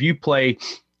 Because if you play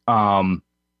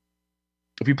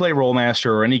Rollmaster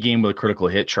or any game with a critical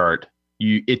hit chart,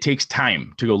 it takes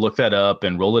time to go look that up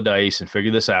and roll the dice and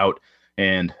figure this out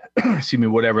and excuse me,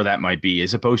 whatever that might be,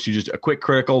 as opposed to just a quick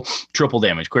critical, triple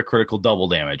damage, quick critical, double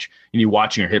damage, and you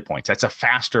watching your hit points. That's a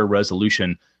faster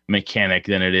resolution mechanic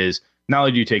than it is. Not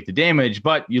only do you take the damage,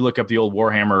 but you look up the old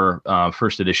Warhammer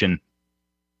first edition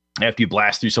after you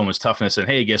blast through someone's toughness and,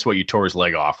 hey, guess what? You tore his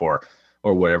leg off or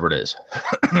whatever it is.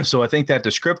 So I think that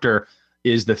descriptor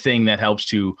is the thing that helps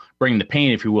to bring the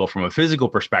pain, if you will, from a physical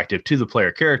perspective to the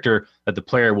player character that the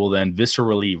player will then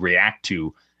viscerally react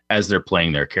to as they're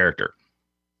playing their character.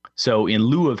 So in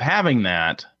lieu of having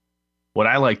that, what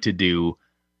I like to do,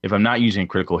 if I'm not using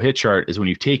critical hit chart, is when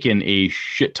you've taken a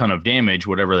shit ton of damage,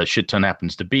 whatever that shit ton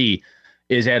happens to be,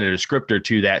 is add a descriptor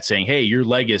to that saying, hey, your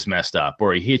leg is messed up,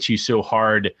 or it hits you so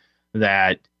hard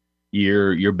that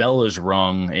your bell is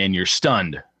rung and you're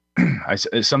stunned.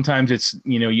 Sometimes it's,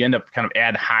 you end up kind of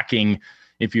ad hocking,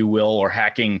 if you will, or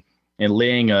hacking and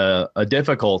laying a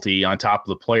difficulty on top of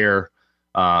the player,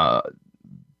 top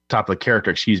of the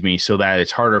character, so that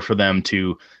it's harder for them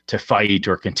to fight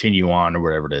or continue on or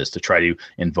whatever it is, to try to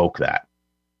invoke that.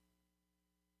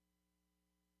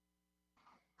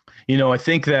 I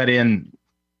think that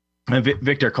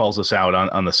Victor calls us out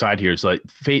on the side here. It's like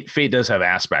fate does have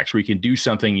aspects where you can do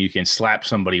something, you can slap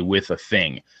somebody with a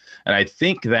thing. And I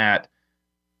think that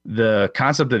the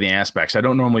concept of the aspects, I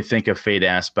don't normally think of fate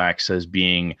aspects as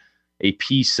being a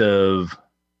piece of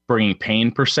bringing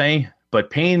pain per se,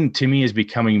 but pain to me is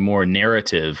becoming more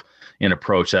narrative in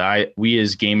approach. We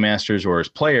as game masters or as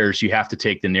players, you have to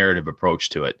take the narrative approach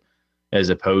to it, as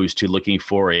opposed to looking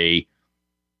for a.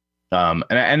 And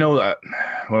I know what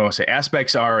I want to say.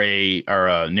 Aspects are a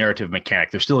narrative mechanic.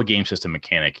 They're still a game system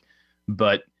mechanic,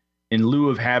 but in lieu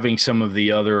of having some of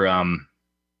the other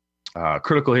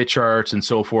critical hit charts and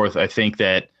so forth, I think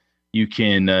that you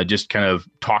can just kind of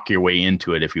talk your way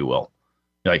into it, if you will.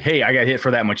 Like, hey, I got hit for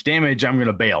that much damage. I'm going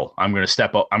to bail. I'm going to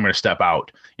step up. I'm going to step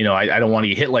out. I don't want to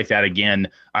get hit like that again.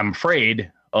 I'm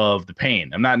afraid of the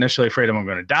pain. I'm not necessarily afraid I'm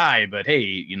going to die, but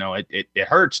hey, it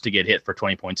hurts to get hit for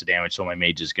 20 points of damage. So my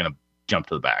mage is going to jump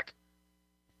to the back.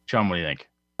 Sean, what do you think?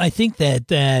 I think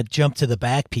that jump to the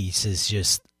back piece is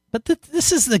just, but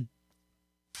this is the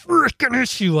freaking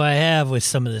issue I have with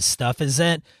some of this stuff, is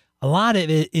that a lot of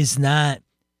it is not,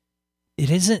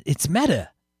 it's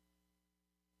meta.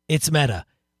 It's meta.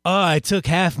 Oh, I took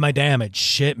half my damage.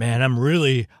 Shit, man. I'm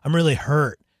really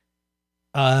hurt.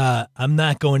 I'm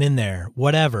not going in there.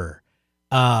 Whatever.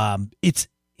 It's,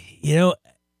 you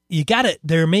got it.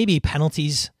 There may be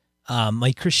penalties.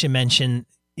 Like Christian mentioned,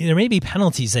 there may be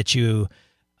penalties that you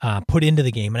put into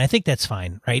the game, and I think that's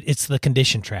fine, right? It's the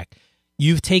condition track.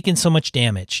 You've taken so much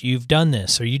damage. You've done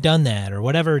this, or you've done that, or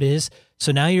whatever it is.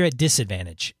 So now you're at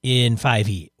disadvantage in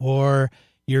 5e, or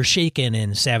you're shaken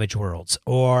in Savage Worlds,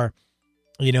 or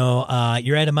you're at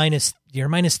you're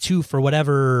 -2 for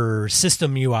whatever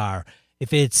system you are.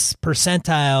 If it's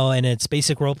percentile and it's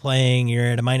basic role playing, you're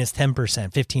at a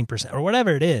 -10%, 15%, or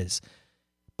whatever it is.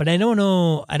 But I don't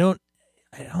know. I don't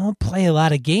play a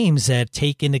lot of games that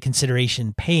take into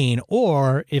consideration pain,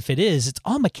 or if it is, it's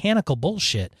all mechanical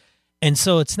bullshit. And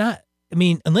so it's not,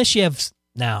 unless you have,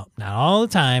 now, not all the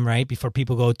time, right? Before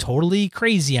people go totally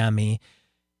crazy on me,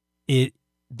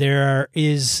 there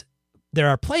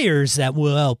are players that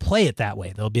will play it that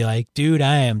way. They'll be like, dude,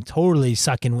 I am totally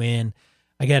sucking wind.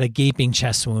 I got a gaping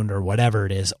chest wound or whatever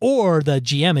it is. Or the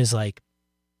GM is like,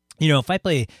 if I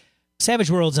play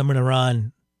Savage Worlds, I'm going to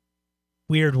run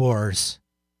Weird Wars,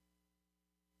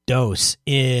 Dose,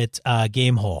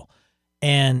 Game Hole.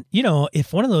 And,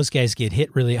 if one of those guys get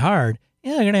hit really hard,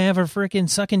 they're going to have a freaking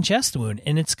sucking chest wound,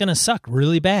 and it's going to suck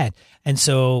really bad. And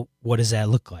so what does that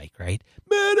look like, right?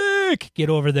 Medic! Get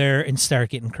over there and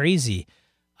start getting crazy.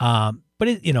 But,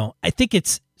 I think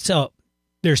so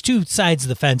there's two sides of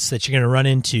the fence that you're going to run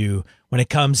into when it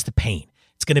comes to pain.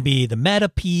 It's going to be the meta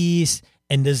piece,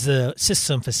 and does the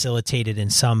system facilitate it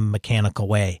in some mechanical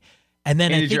way? And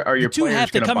then I think are your the two players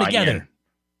have to gonna come buy together. in?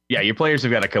 Yeah, your players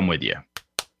have got to come with you.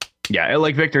 Yeah,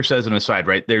 like Victor says on the side,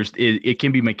 right? It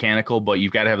can be mechanical, but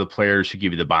you've got to have the players who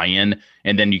give you the buy-in,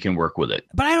 and then you can work with it.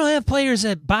 But I don't have players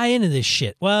that buy into this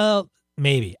shit. Well,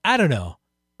 maybe. I don't know.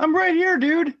 I'm right here,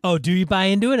 dude. Oh, do you buy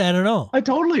into it? I don't know. I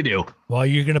totally do. Well,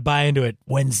 you're going to buy into it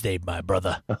Wednesday, my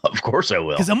brother. Of course I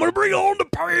will. Because I'm going to bring on the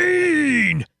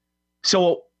pain.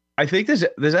 So I think this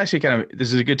actually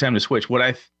this is a good time to switch.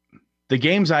 The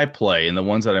games I play and the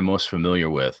ones that I'm most familiar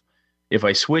with, if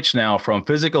I switch now from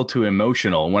physical to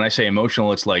emotional, when I say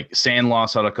emotional, it's like Sand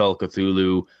Loss out of Call of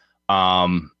Cthulhu,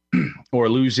 or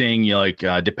losing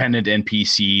dependent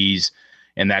NPCs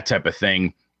and that type of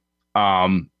thing.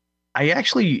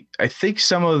 I think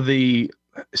some of the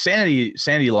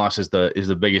sanity loss is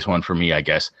the biggest one for me, I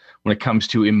guess, when it comes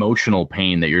to emotional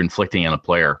pain that you're inflicting on a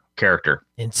player character.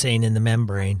 Insane in the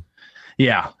membrane.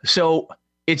 Yeah. So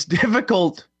it's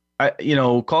difficult. Call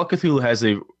of Cthulhu has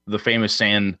the famous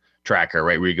sand tracker,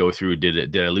 right? Where you go through,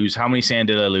 did I lose? How many sand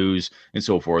did I lose? And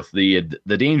so forth. The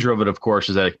danger of it, of course,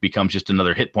 is that it becomes just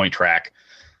another hit point track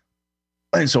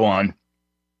and so on.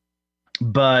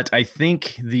 But I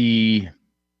think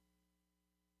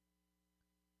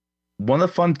one of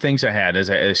the fun things I had as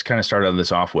I kind of started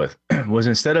this off with was,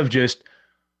 instead of just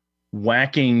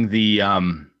whacking the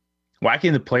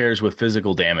players with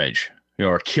physical damage,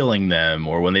 or killing them,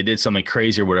 or when they did something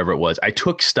crazy or whatever it was, I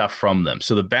took stuff from them.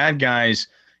 So the bad guys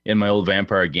in my old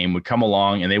vampire game would come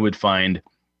along and they would find,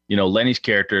 Lenny's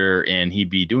character, and he'd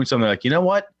be doing something like, you know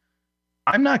what?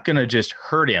 I'm not going to just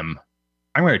hurt him.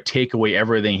 I'm going to take away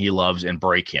everything he loves and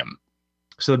break him.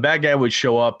 So the bad guy would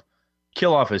show up,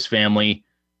 kill off his family,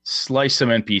 slice some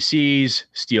NPCs,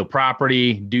 steal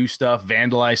property, do stuff,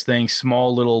 vandalize things,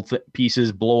 small little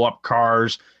pieces, blow up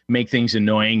cars, make things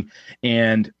annoying.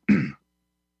 And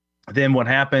then what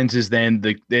happens is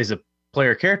as a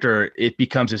player character, it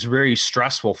becomes this very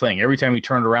stressful thing. Every time he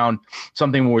turned around,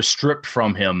 something was stripped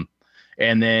from him.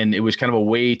 And then it was kind of a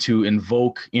way to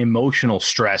invoke emotional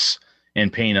stress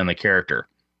and pain on the character.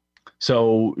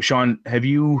 So, Sean, have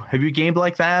you gamed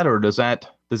like that, or does that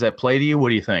play to you? What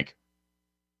do you think?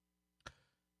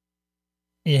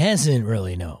 It hasn't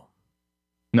really, no.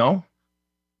 No?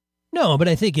 No, but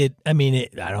I think I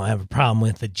don't have a problem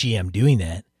with the GM doing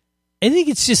that. I think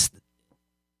it's just,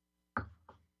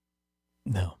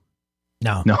 no.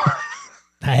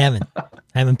 I haven't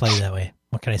played that way.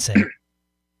 What can I say?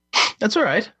 That's all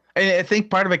right. I think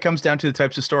part of it comes down to the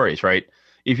types of stories, right?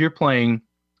 If you're playing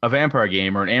a vampire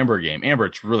game or an Amber game,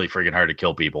 it's really freaking hard to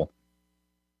kill people.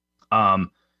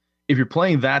 If you're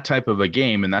playing that type of a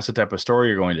game and that's the type of story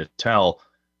you're going to tell,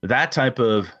 that type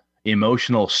of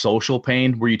emotional social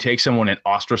pain where you take someone and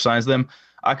ostracize them,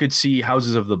 I could see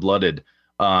Houses of the Blooded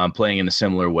playing in a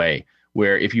similar way,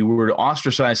 where if you were to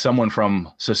ostracize someone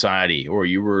from society, or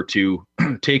you were to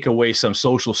take away some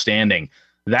social standing,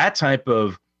 that type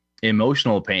of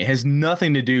emotional pain has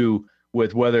nothing to do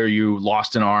with whether you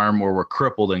lost an arm or were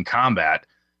crippled in combat.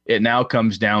 It now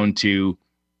comes down to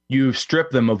you've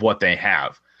stripped them of what they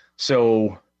have.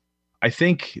 So I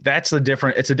think it's a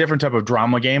different type of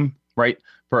drama game, right?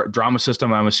 For a drama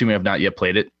system, I'm assuming I've not yet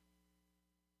played it.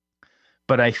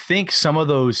 But I think some of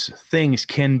those things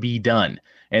can be done.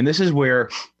 And this is where,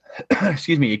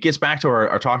 excuse me, it gets back to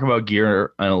our talk about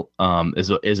gear as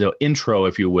an intro,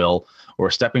 if you will, or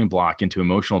a stepping block into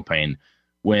emotional pain.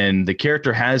 When the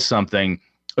character has something,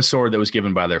 a sword that was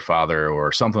given by their father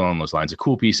or something along those lines, a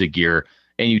cool piece of gear,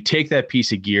 and you take that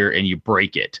piece of gear and you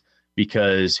break it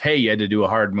because, hey, you had to do a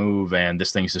hard move and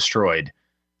this thing's destroyed.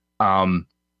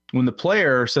 When the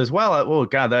player says, well,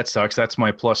 God, that sucks. That's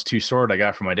my +2 sword I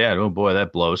got from my dad. Oh, boy,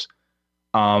 that blows.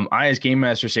 I, as game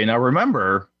master, say, now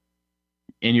remember,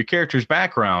 in your character's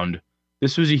background,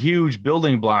 this was a huge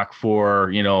building block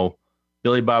for,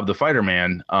 Billy Bob the Fighter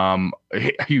Man. Are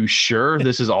you sure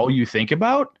this is all you think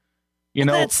about?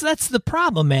 That's the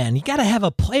problem, man. You got to have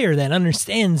a player that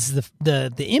understands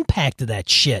the impact of that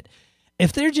shit.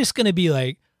 If they're just going to be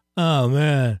like, oh,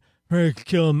 man, I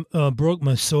broke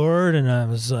my sword, and it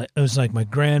was like my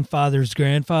grandfather's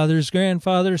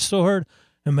sword.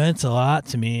 It meant a lot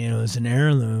to me, and it was an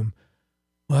heirloom.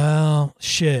 Well,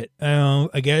 shit.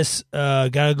 I guess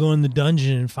gotta go in the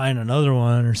dungeon and find another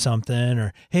one or something.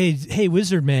 Or hey,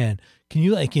 wizard man, can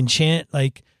you enchant?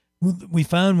 We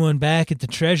found one back at the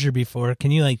treasure before.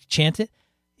 Can you chant it?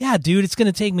 Yeah, dude, it's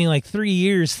gonna take me 3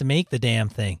 years to make the damn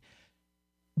thing.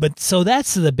 But so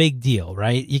that's the big deal,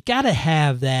 right? You gotta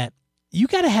have that. You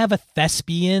gotta have a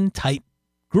thespian type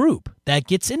group that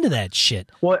gets into that shit.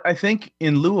 Well, I think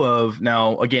in lieu of,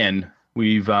 now again,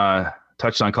 we've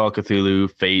touched on Call of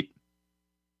Cthulhu, Fate,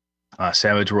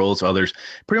 Savage Worlds, others.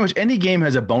 Pretty much any game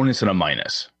has a bonus and a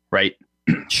minus, right?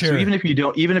 Sure. So even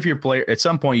if your player, at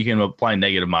some point you can apply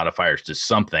negative modifiers to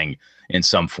something in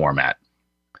some format.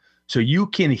 So you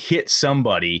can hit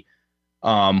somebody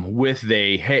with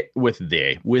the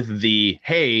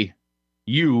hey,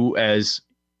 you as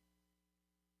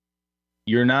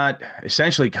you're not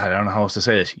essentially, God, I don't know how else to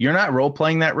say this. You're not role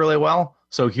playing that really well.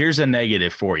 So here's a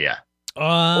negative for you.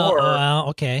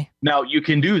 Okay. Now you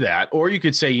can do that, or you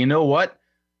could say, you know what?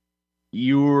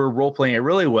 You're role playing it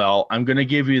really well. I'm going to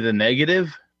give you the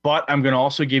negative, but I'm going to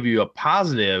also give you a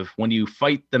positive when you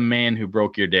fight the man who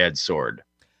broke your dad's sword.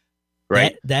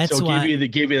 Right. That's so why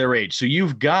give you the rage. So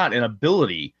you've got an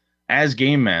ability as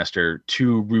game master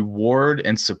to reward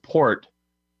and support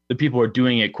the people who are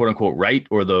doing it, quote unquote, right,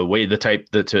 or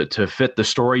to fit the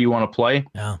story you want to play.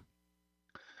 Yeah.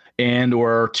 And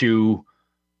or to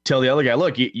tell the other guy,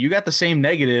 look, you got the same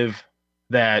negative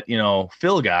that,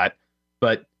 Phil got,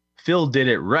 but Phil did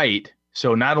it right.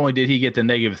 So not only did he get the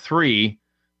 -3,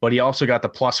 but he also got the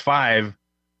 +5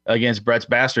 against Brett's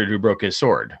bastard who broke his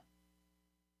sword.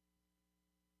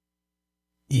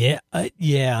 Yeah.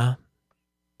 Yeah.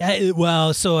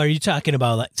 Well, so are you talking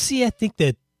about I think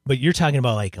that, but you're talking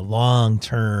about like a long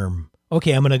term.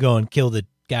 Okay, I'm going to go and kill the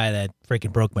guy that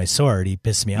freaking broke my sword. He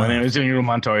pissed me off. My name is Inigo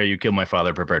Montoya. You killed my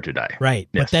father. Prepare to die. Right.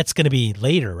 Yes. But that's going to be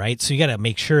later, right? So you got to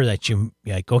make sure that you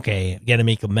got to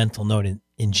make a mental note in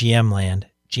GM land,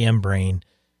 GM brain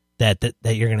that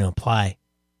you're going to apply.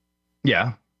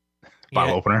 Yeah.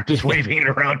 Bottle opener, just waving it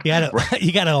around. You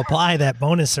got to apply that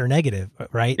bonus or negative,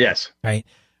 right? Yes. Right.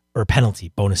 Or penalty,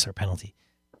 bonus or penalty.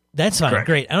 That's fine. Correct.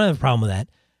 Great. I don't have a problem with that.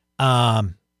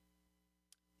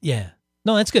 Yeah.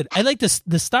 No, that's good. I like this.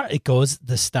 The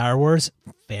Star Wars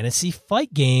Fantasy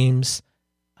Flight games.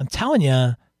 I'm telling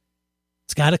you,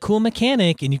 it's got a cool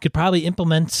mechanic, and you could probably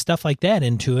implement stuff like that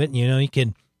into it. You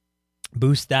can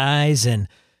boost dice and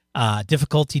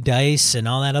difficulty dice and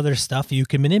all that other stuff. You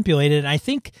can manipulate it. And I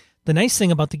think the nice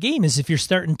thing about the game is if you're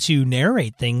starting to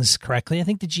narrate things correctly, I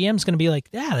think the GM's going to be like,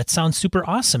 yeah, that sounds super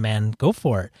awesome, man. Go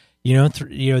for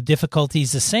it.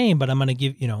 Difficulty's the same, but I'm going to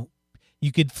give,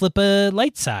 you could flip a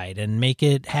light side and make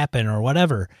it happen or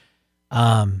whatever.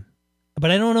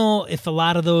 But I don't know if a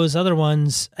lot of those other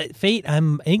ones, Fate,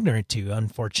 I'm ignorant to,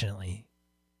 unfortunately.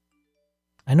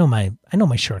 I know my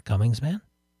shortcomings, man.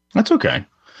 That's okay.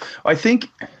 I think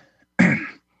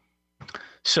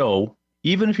so.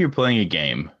 Even if you're playing a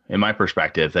game, in my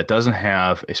perspective, that doesn't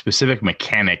have a specific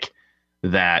mechanic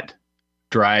that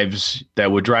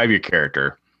would drive your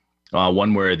character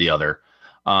one way or the other,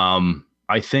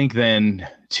 I think then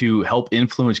to help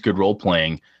influence good role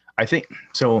playing,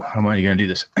 so how am I going to do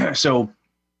this? So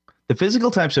the physical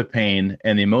types of pain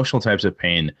and the emotional types of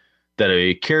pain that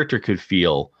a character could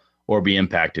feel or be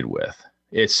impacted with,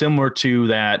 it's similar to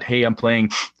that. Hey, I'm playing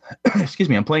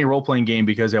a role playing game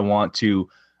because I want to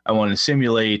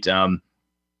simulate Game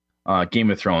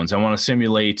of Thrones. I want to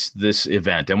simulate this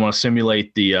event. I want to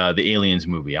simulate the Aliens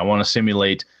movie. I want to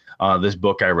simulate this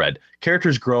book I read.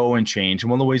 Characters grow and change, and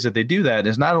one of the ways that they do that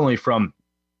is not only from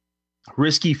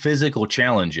risky physical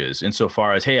challenges,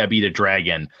 insofar as, hey, I beat a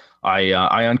dragon,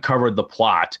 I uncovered the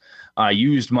plot, I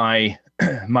used my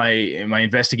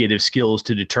investigative skills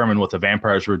to determine what the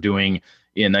vampires were doing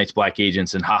in Night's Black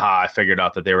Agents, and I figured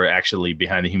out that they were actually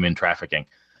behind the human trafficking.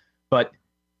 But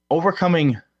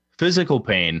overcoming physical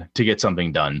pain to get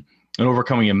something done and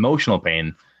overcoming emotional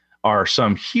pain are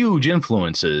some huge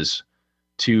influences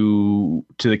to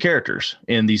the characters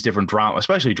in these different dramas,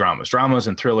 especially dramas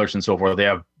and thrillers and so forth. They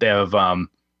have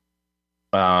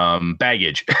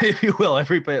baggage, if you will.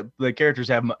 The characters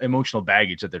have emotional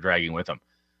baggage that they're dragging with them.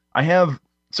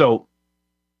 So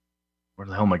where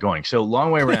the hell am I going? So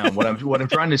long way around. What I'm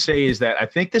trying to say is that I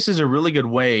think this is a really good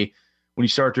way when you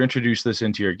start to introduce this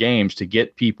into your games to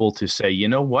get people to say, you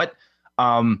know what,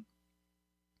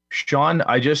 Sean,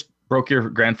 I just broke your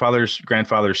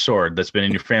grandfather's sword that's been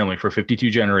in your family for 52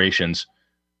 generations.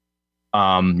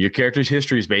 Your character's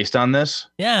history is based on this.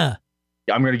 Yeah.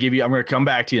 I'm going to come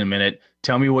back to you in a minute.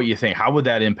 Tell me what you think. How would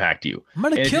that impact you? I'm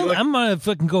going to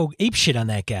fucking go apeshit on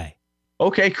that guy.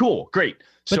 Okay, cool. Great.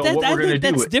 But so I think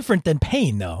that's different than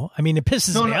pain, though. I mean, it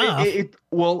pisses me off.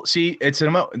 Well, see, that's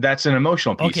an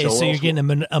emotional piece. Okay, so you're getting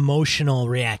an emotional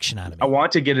reaction out of me. I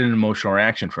want to get an emotional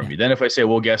reaction from you. Then if I say,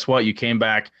 well, guess what? You came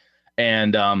back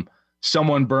and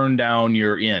someone burned down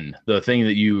your inn, the thing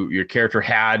that your character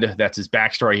had, that's his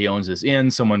backstory. He owns this inn.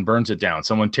 Someone burns it down.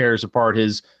 Someone tears apart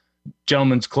his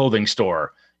gentleman's clothing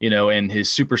store, and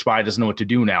his super spy doesn't know what to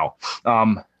do now.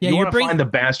 You want to find the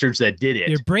bastards that did it.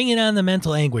 You're bringing on the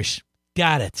mental anguish.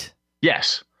 Got it.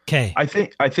 Yes. Okay. I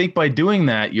think by doing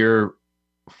that, you're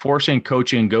forcing,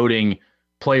 coaching, goading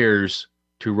players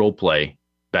to role play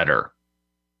better.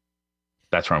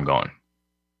 That's where I'm going.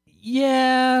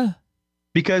 Yeah.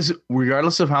 Because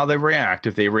regardless of how they react,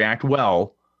 if they react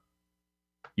well,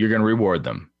 you're going to reward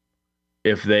them.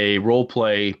 If they role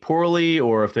play poorly,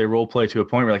 or if they role play to a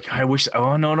point where like, I wish,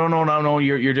 oh, no,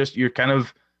 you're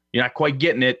not quite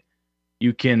getting it.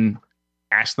 You can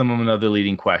ask them another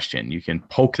leading question. You can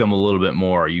poke them a little bit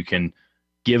more. You can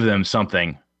give them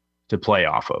something to play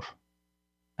off of.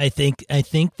 I think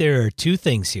there are two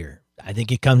things here. I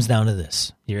think it comes down to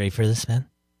this. You ready for this, man?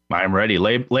 I'm ready.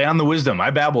 Lay on the wisdom.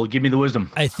 I babble. Give me the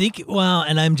wisdom. I think, well,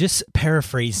 and I'm just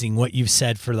paraphrasing what you've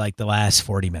said for like the last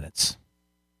 40 minutes.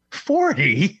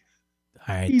 40?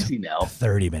 All right. Easy now.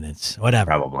 30 minutes. Whatever.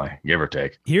 Probably. Give or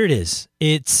take. Here it is.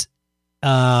 It's,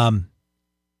 if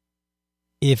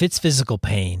it's physical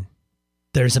pain,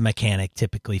 there's a mechanic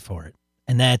typically for it.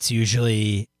 And that's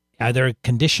usually either a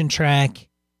condition track,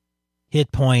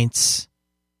 hit points,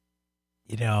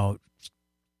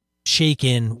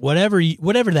 shaken, whatever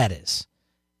that is.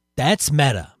 That's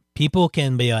meta. People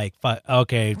can be like,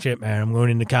 okay, shit, man, I'm going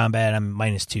into combat. I'm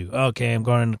 -2. Okay, I'm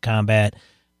going into combat.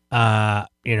 I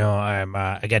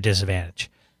got disadvantage.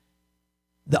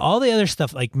 All the other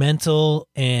stuff like mental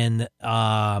and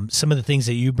some of the things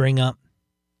that you bring up,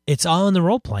 it's all in the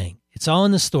role playing. It's all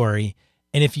in the story.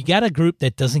 And if you got a group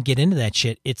that doesn't get into that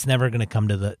shit, it's never going to come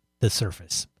to the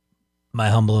surface. My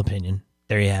humble opinion.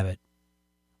 There you have it.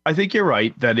 I think you're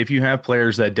right that if you have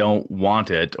players that don't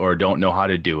want it or don't know how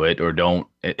to do it or don't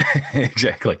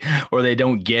exactly, or they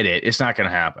don't get it, it's not going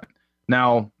to happen.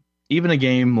 Now, even a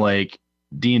game like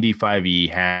D&D 5e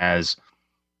has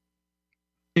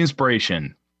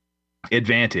inspiration,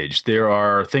 advantage. There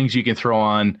are things you can throw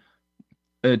on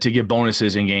to give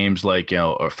bonuses in games like,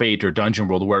 or Fate or Dungeon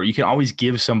World, where you can always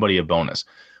give somebody a bonus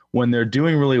when they're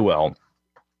doing really well.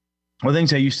 One of the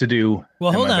things I used to do.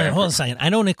 Well, hold on a second.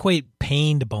 I don't equate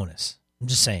pain to bonus. I'm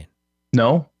just saying.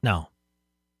 No.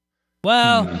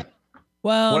 Well,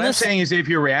 what I'm saying is if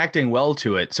you're reacting well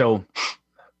to it. So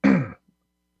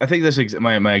I think this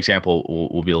my example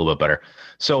will be a little bit better.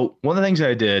 So one of the things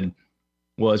I did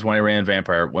was when I ran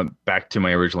Vampire, went back to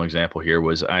my original example here,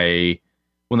 was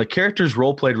when the characters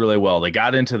role played really well, they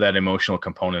got into that emotional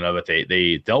component of it.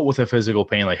 They dealt with the physical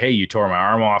pain, like, hey, you tore my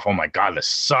arm off. Oh my God, this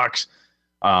sucks.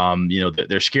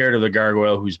 They're scared of the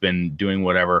gargoyle who's been doing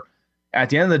whatever.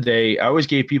 At the end of the day, I always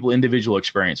gave people individual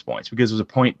experience points because it was a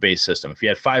point-based system. If you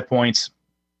had 5 points,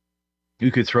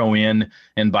 you could throw in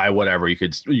and buy whatever. You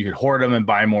could hoard them and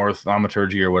buy more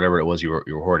thaumaturgy or whatever it was you were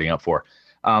hoarding up for.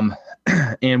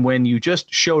 And when you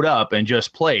just showed up and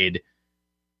just played,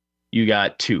 you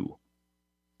got 2.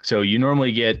 So you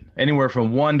normally get anywhere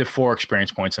from 1 to 4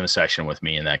 experience points in a session with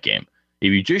me in that game.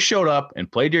 If you just showed up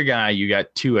and played your guy, you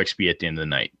got 2 XP at the end of the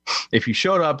night. If you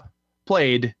showed up,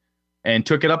 played, and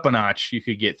took it up a notch, you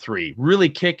could get 3. Really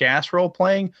kick-ass role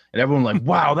playing, and everyone like,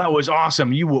 wow, that was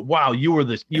awesome. Your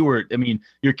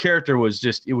character was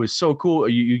just, it was so cool.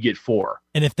 You get 4.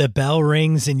 And if the bell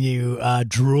rings and you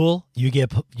drool, you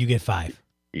get 5.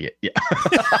 Yeah.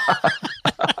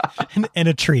 and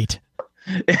a treat.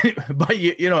 But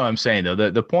you know what I'm saying though.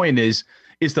 The point is,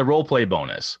 it's the role play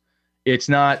bonus. It's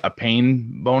not a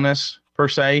pain bonus per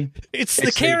se. It's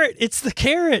the carrot. It's the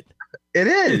carrot. It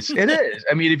is. It is.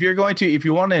 I mean, if you want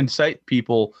to incite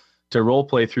people to role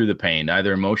play through the pain,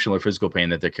 either emotional or physical pain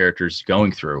that their character's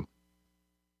going through,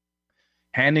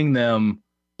 handing them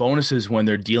bonuses when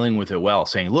they're dealing with it well,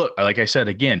 saying, look, like I said,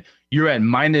 again, you're at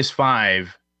 -5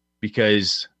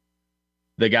 because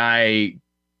the guy,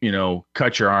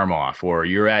 cut your arm off, or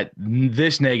you're at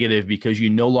this negative because you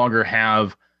no longer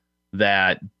have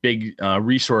that big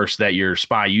resource that your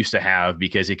spy used to have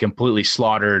because it completely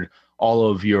slaughtered all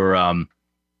of your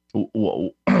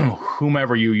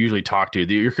whomever you usually talk to,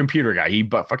 your computer guy. He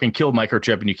fucking killed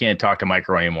Microchip and you can't talk to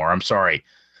Micro anymore. I'm sorry.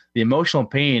 The emotional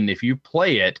pain, if you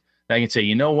play it, I can say,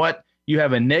 you know what? You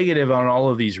have a negative on all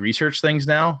of these research things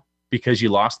now because you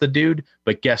lost the dude.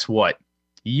 But guess what?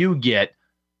 You get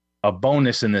a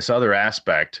bonus in this other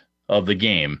aspect of the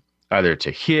game. Either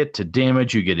to hit, to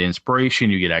damage, you get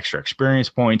inspiration, you get extra experience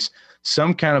points,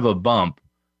 some kind of a bump,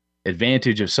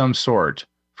 advantage of some sort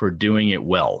for doing it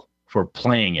well, for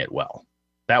playing it well.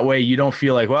 That way you don't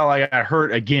feel like, well, I got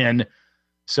hurt again,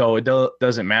 so it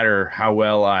doesn't matter how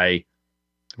well I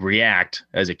react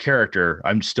as a character.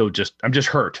 I'm just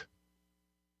hurt.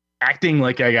 Acting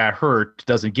like I got hurt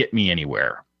doesn't get me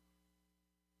anywhere.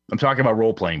 I'm talking about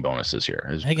role-playing bonuses here,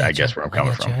 I guess where I'm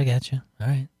coming from. I got you. All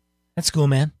right. That's cool,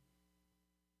 man.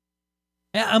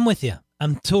 Yeah, I'm with you.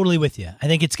 I'm totally with you. I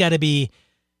think it's got to be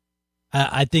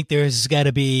I think there's got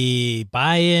to be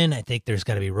buy-in. I think there's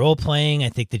got to be role-playing. I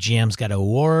think the GM's got to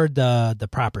award the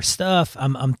proper stuff.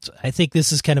 I think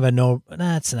this is kind of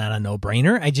it's not a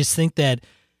no-brainer. I just think that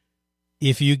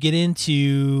if you get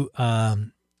into,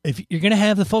 if you're going to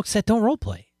have the folks that don't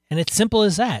role-play, and it's simple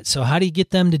as that. So how do you get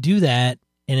them to do that?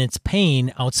 And it's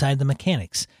pain outside the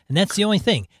mechanics. And that's the only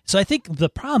thing. So I think the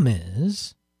problem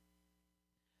is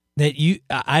that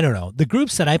I don't know, the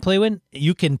groups that I play with,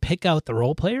 you can pick out the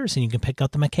role players and you can pick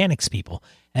out the mechanics people.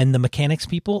 And the mechanics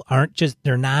people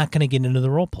they're not going to get into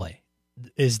the role play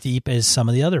as deep as some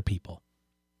of the other people.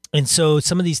 And so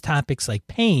some of these topics like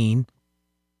pain,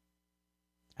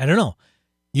 I don't know,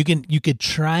 you could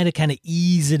try to kind of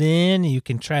ease it in. You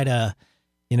can try to,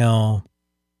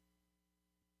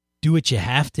 do what you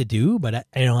have to do, but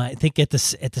I think at the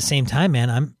same time,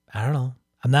 man, I don't know.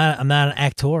 I'm not an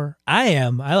actor. I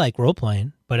like role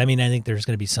playing, but I think there's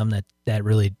going to be some that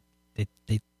really it's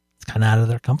kind of out of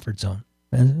their comfort zone.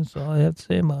 And that's all I have to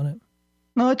say about it.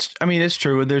 No, it's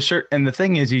true. There's and the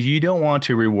thing is you don't want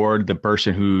to reward the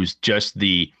person who's just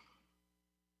the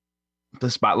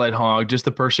spotlight hog, just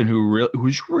the person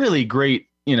who's really great.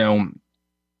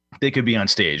 They could be on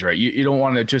stage, right? You don't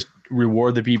want to just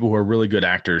reward the people who are really good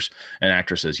actors and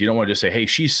actresses. You don't want to just say, hey,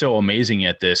 she's so amazing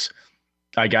at this,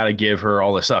 I got to give her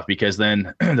all this stuff, because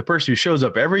then the person who shows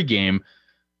up every game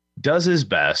does his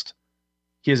best.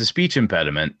 He has a speech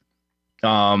impediment.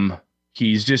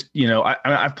 He's just,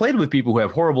 I've played with people who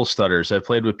have horrible stutters. I've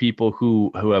played with people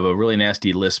who have a really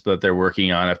nasty lisp that they're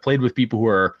working on. I've played with people who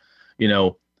are,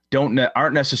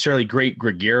 aren't necessarily great,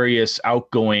 gregarious,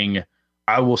 outgoing.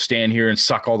 I will stand here and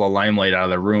suck all the limelight out of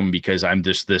the room because I'm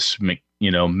just this,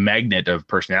 magnet of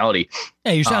personality.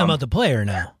 Yeah, you're talking about the player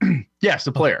now. Yes,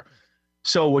 the player.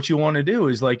 So what you want to do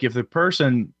is, like, if the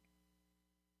person,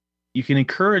 you can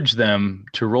encourage them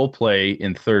to role play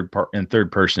in third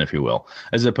person, if you will,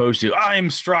 as opposed to I'm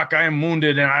struck, I am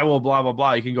wounded, and I will blah blah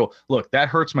blah. You can go, look, that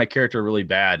hurts my character really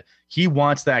bad. He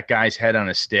wants that guy's head on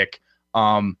a stick.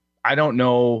 I don't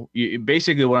know.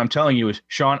 Basically, what I'm telling you is,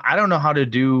 Sean, I don't know how to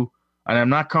do. And I'm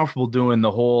not comfortable doing the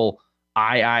whole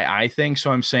I thing.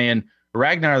 So I'm saying,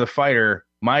 Ragnar the fighter,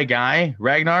 my guy,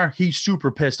 Ragnar, he's super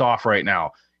pissed off right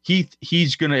now.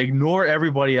 He's going to ignore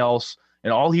everybody else,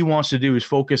 and all he wants to do is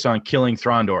focus on killing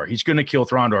Throndor. He's going to kill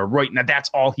Throndor right now. That's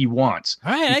all he wants.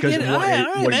 All right, I get it. All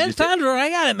right, man. Throndor, I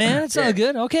got it, man. It's all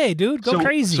good. Okay, dude, go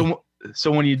crazy.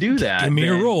 So when you do that, give me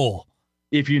a roll.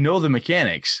 If you know the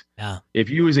mechanics, yeah. If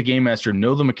you as a game master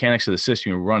know the mechanics of the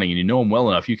system you're running and you know them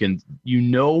well enough, you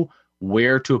know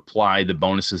where to apply the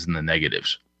bonuses and the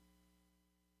negatives.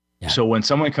 Yeah. So when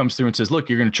someone comes through and says, look,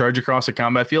 you're going to charge across a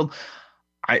combat field,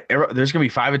 there's going to be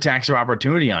 5 attacks of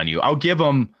opportunity on you. I'll give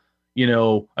them,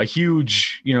 a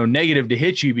huge, negative to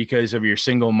hit you because of your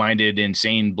single-minded,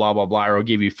 insane, blah, blah, blah, or I'll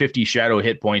give you 50 shadow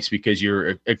hit points because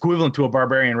you're equivalent to a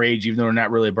barbarian rage, even though they're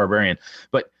not really a barbarian.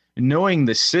 But knowing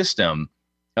the system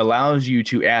allows you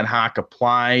to ad hoc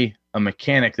apply a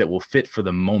mechanic that will fit for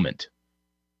the moment.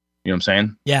 You know what I'm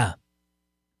saying? Yeah.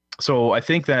 So I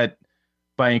think that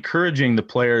by encouraging the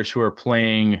players who are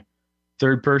playing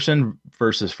third person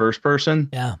versus first person,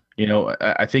 yeah,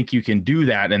 I think you can do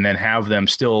that and then have them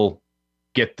still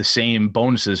get the same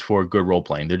bonuses for good role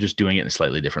playing. They're just doing it in a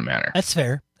slightly different manner. That's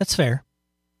fair.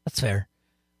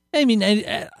 I mean,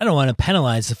 I don't want to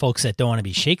penalize the folks that don't want to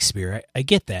be Shakespeare. I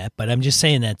get that, but I'm just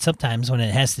saying that sometimes when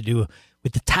it has to do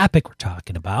with the topic we're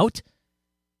talking about,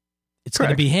 it's going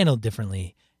to be handled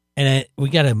differently. And we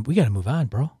gotta move on,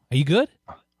 bro. Are you good?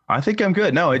 I think I'm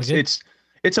good. No, it's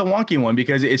a wonky one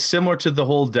because it's similar to the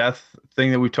whole death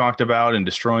thing that we've talked about and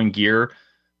destroying gear,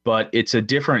 but it's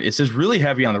just really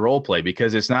heavy on the role play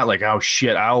because it's not like, oh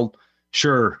shit, I'll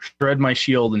shred my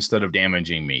shield instead of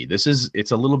damaging me.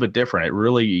 It's a little bit different. It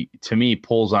really, to me,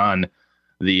 pulls on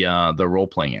the role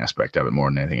playing aspect of it more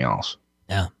than anything else.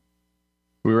 Yeah.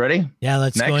 We ready? Yeah,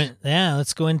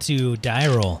 let's go into Die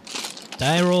Roll.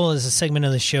 Die Roll is a segment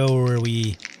of the show where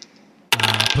we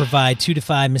provide 2 to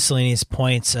 5 miscellaneous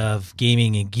points of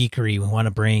gaming and geekery we want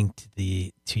to bring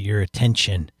to your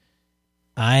attention.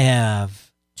 I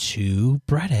have 2.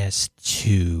 Brett has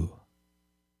 2.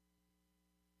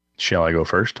 Shall I go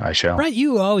first? I shall. Brett,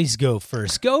 you always go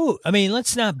first. Go. I mean,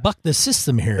 let's not buck the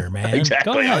system here, man.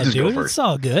 Exactly. Go ahead, dude. It's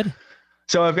all good.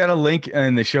 So I've got a link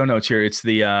in the show notes here. It's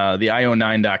the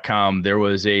io9.com. There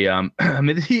was a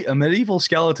medieval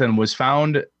skeleton was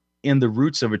found in the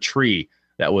roots of a tree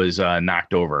that was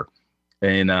knocked over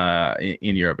in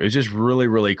Europe. It was just really,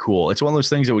 really cool. It's one of those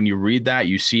things that when you read that,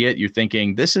 you see it, you're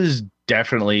thinking, this is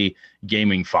definitely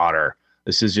gaming fodder.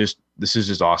 This is just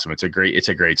awesome. It's a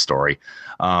great story.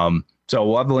 So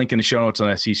we'll have the link in the show notes, and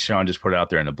I see Sean just put it out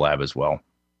there in the blab as well.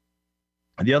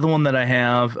 The other one that I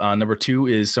have, number 2,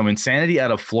 is some insanity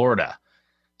out of Florida.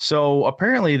 So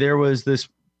apparently there was this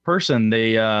person,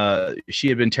 she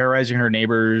had been terrorizing her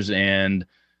neighbors and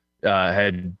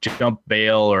had jumped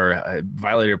bail or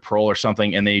violated parole or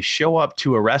something, and they show up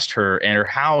to arrest her, and her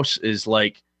house is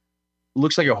like,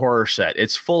 looks like a horror set.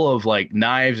 It's full of like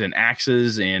knives and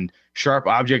axes and sharp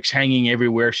objects hanging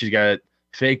everywhere. She's got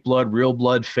fake blood, real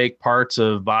blood, fake parts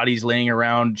of bodies laying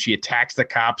around. She attacks the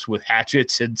cops with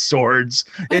hatchets and swords.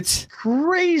 It's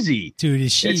crazy. Dude,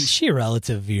 is she a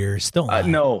relative of yours? Don't lie.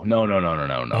 No.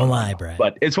 Don't lie, Brad.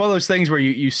 But it's one of those things where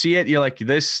you see it, you're like,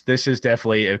 this is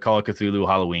definitely a Call of Cthulhu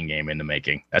Halloween game in the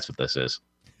making. That's what this is.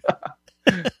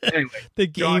 Anyway, the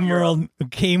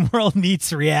game world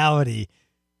meets reality.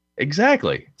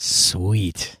 Exactly.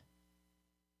 Sweet.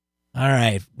 All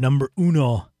right, number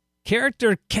 1.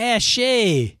 Character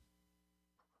Cache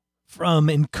from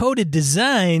Encoded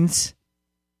Designs.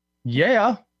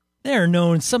 Yeah. They're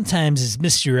known sometimes as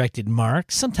Misdirected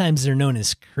Mark. Sometimes they're known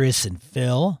as Chris and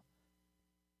Phil.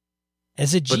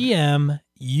 As a GM,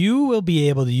 you will be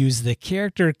able to use the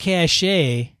Character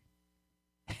Cache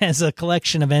as a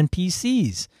collection of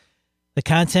NPCs. The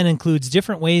content includes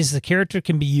different ways the character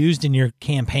can be used in your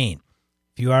campaign.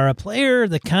 If you are a player,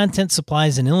 the content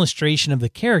supplies an illustration of the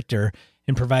character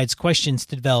and provides questions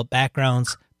to develop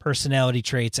backgrounds, personality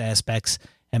traits, aspects,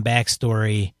 and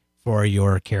backstory for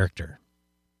your character.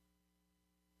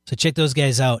 So check those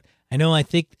guys out. I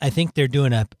think they're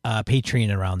doing a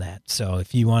Patreon around that. So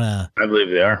if you want to, I believe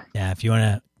they are. Yeah, if you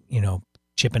want to,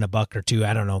 chip in $1 or $2,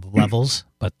 I don't know the levels,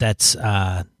 but that's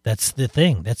the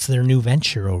thing. That's their new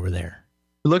venture over there.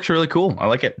 It looks really cool. I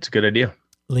like it. It's a good idea.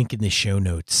 Link in the show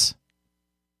notes.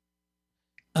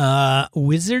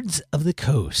 Wizards of the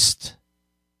Coast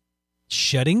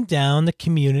shutting down the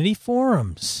community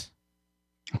forums.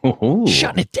 Ooh.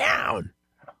 Shutting it down.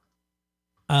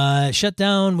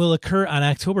 Shutdown will occur on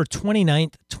October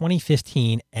 29th,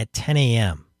 2015 at 10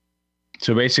 a.m.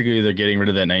 So basically they're getting rid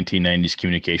of that 1990s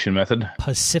communication method.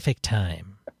 Pacific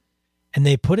time. And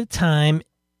they put a time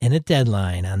and a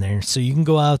deadline on there so you can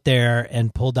go out there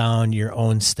and pull down your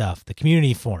own stuff. The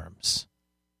community forums.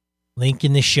 Link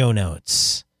in the show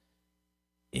notes.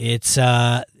 It's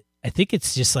I think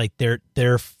it's just like their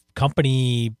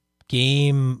company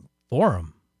game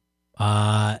forum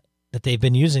that they've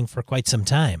been using for quite some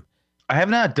time. I have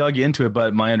not dug into it,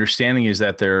 but my understanding is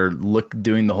that they're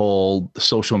doing the whole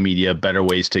social media, better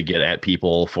ways to get at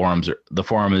people. The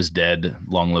forum is dead.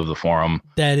 Long live the forum.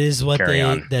 That is what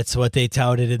that's what they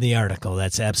touted in the article.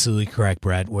 That's absolutely correct,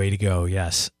 Brad. Way to go.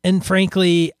 Yes. And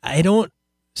frankly, I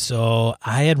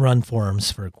had run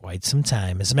forums for quite some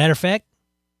time. As a matter of fact,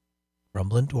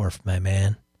 Rumbling Dwarf, my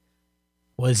man,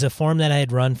 was a forum that I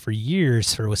had run for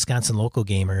years for Wisconsin local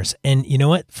gamers. And you know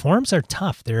what? Forums are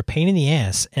tough. They're a pain in the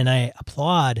ass. And I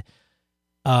applaud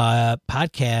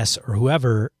podcasts or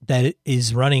whoever that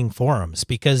is running forums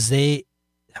because they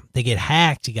get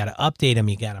hacked. You got to update them.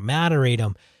 You got to moderate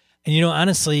them. And,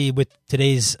 honestly, with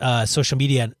today's social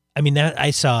media,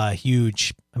 I saw a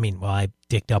huge, I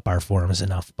dicked up our forums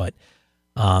enough, but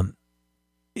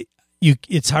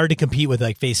it's hard to compete with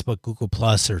like Facebook, Google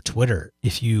Plus, or Twitter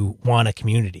if you want a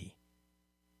community.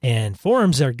 And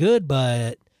forums are good,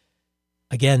 but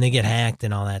again, they get hacked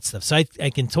and all that stuff. So I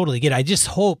can totally get it. I just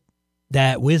hope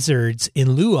that Wizards,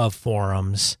 in lieu of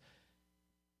forums,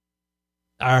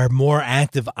 are more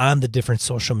active on the different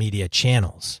social media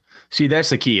channels. See,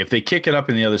 that's the key. If they kick it up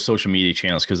in the other social media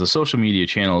channels, because the social media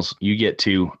channels, you get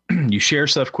to, you share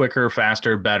stuff quicker,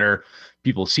 faster, better.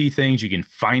 People see things. You can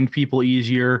find people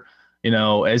easier.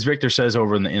 As Victor says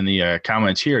over in the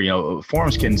comments here,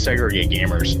 forums can segregate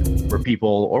gamers for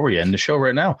people. Or we end the show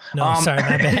right now. No, sorry,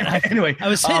 my bad. Anyway, I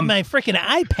was hitting my freaking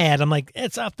iPad. I'm like,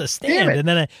 it's off the stand, and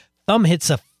then a thumb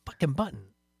hits a fucking button.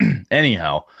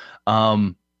 Anyhow,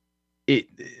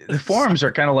 the forums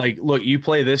are kind of like, look, you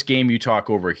play this game, you talk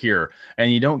over here,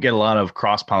 and you don't get a lot of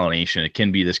cross-pollination. It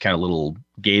can be this kind of little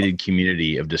gated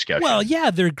community of discussion. Well, yeah,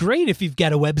 they're great if you've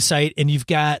got a website and you've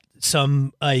got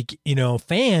some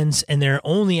fans and they're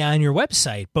only on your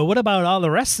website. But what about all the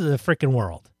rest of the freaking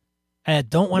world?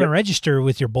 Don't want to register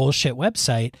with your bullshit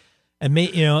website. And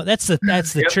that's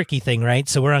the tricky thing, right?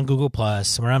 So we're on Google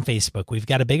Plus, we're on Facebook. We've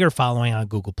got a bigger following on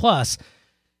Google Plus.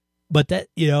 But that,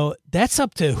 that's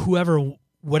up to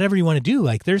whatever you want to do.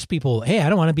 Like there's people, hey, I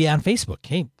don't want to be on Facebook.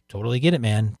 Hey, totally get it,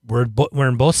 man. We're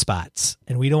in both spots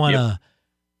and we don't want to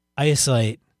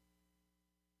isolate.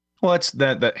 Well, it's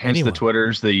that hence the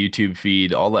Twitters, the YouTube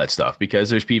feed, all that stuff,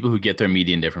 because there's people who get their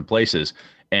media in different places,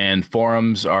 and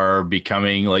forums are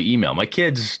becoming like email. My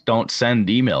kids don't send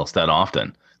emails that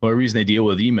often. The only reason they deal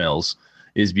with emails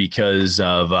is because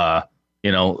of,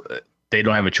 they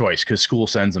don't have a choice because school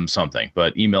sends them something.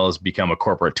 But email has become a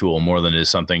corporate tool more than it is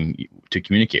something to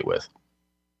communicate with.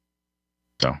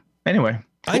 So anyway,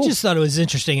 cool. I just thought it was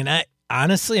interesting. And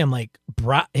I'm like,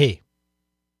 hey,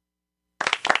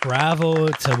 bravo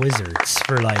to Wizards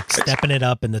for like stepping it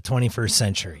up in the 21st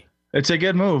century. It's a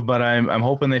good move, but I'm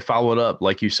hoping they follow it up,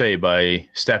 like you say, by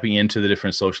stepping into the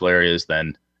different social areas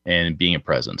then and being a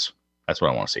presence. That's what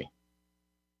I want to see.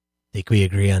 Think we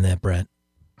agree on that, Brett?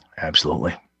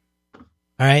 Absolutely.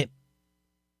 All right.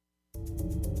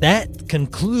 That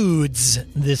concludes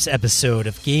this episode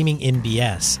of Gaming in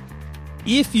BS.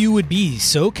 If you would be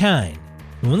so kind,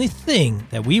 the only thing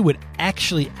that we would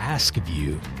actually ask of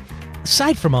you,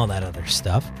 aside from all that other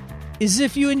stuff, is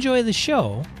if you enjoy the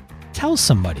show, tell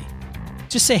somebody.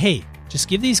 Just say, hey, just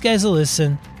give these guys a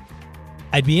listen.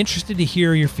 I'd be interested to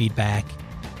hear your feedback,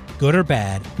 good or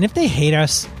bad. And if they hate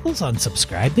us, they'll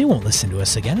unsubscribe. They won't listen to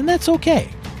us again, and that's okay.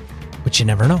 But you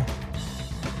never know.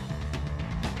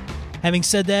 Having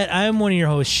said that, I'm one of your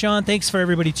hosts, Sean. Thanks for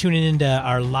everybody tuning into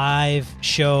our live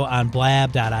show on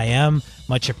blab.im.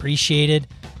 Much appreciated.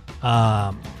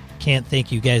 Can't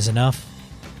thank you guys enough.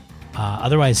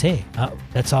 Otherwise, hey,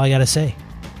 that's all I got to say.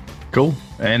 Cool.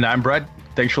 And I'm Brett.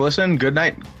 Thanks for listening. Good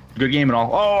night. Good game and all.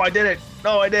 Oh, I did it.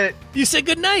 No, I did it. You said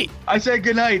good night. I said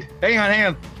good night. Hang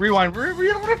on. Rewind.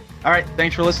 All right.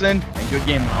 Thanks for listening. And good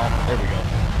game and all. There we go.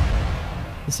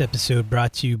 This episode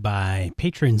brought to you by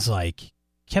patrons like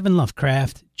Kevin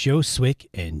Lovecraft, Joe Swick,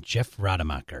 and Jeff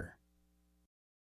Rademacher.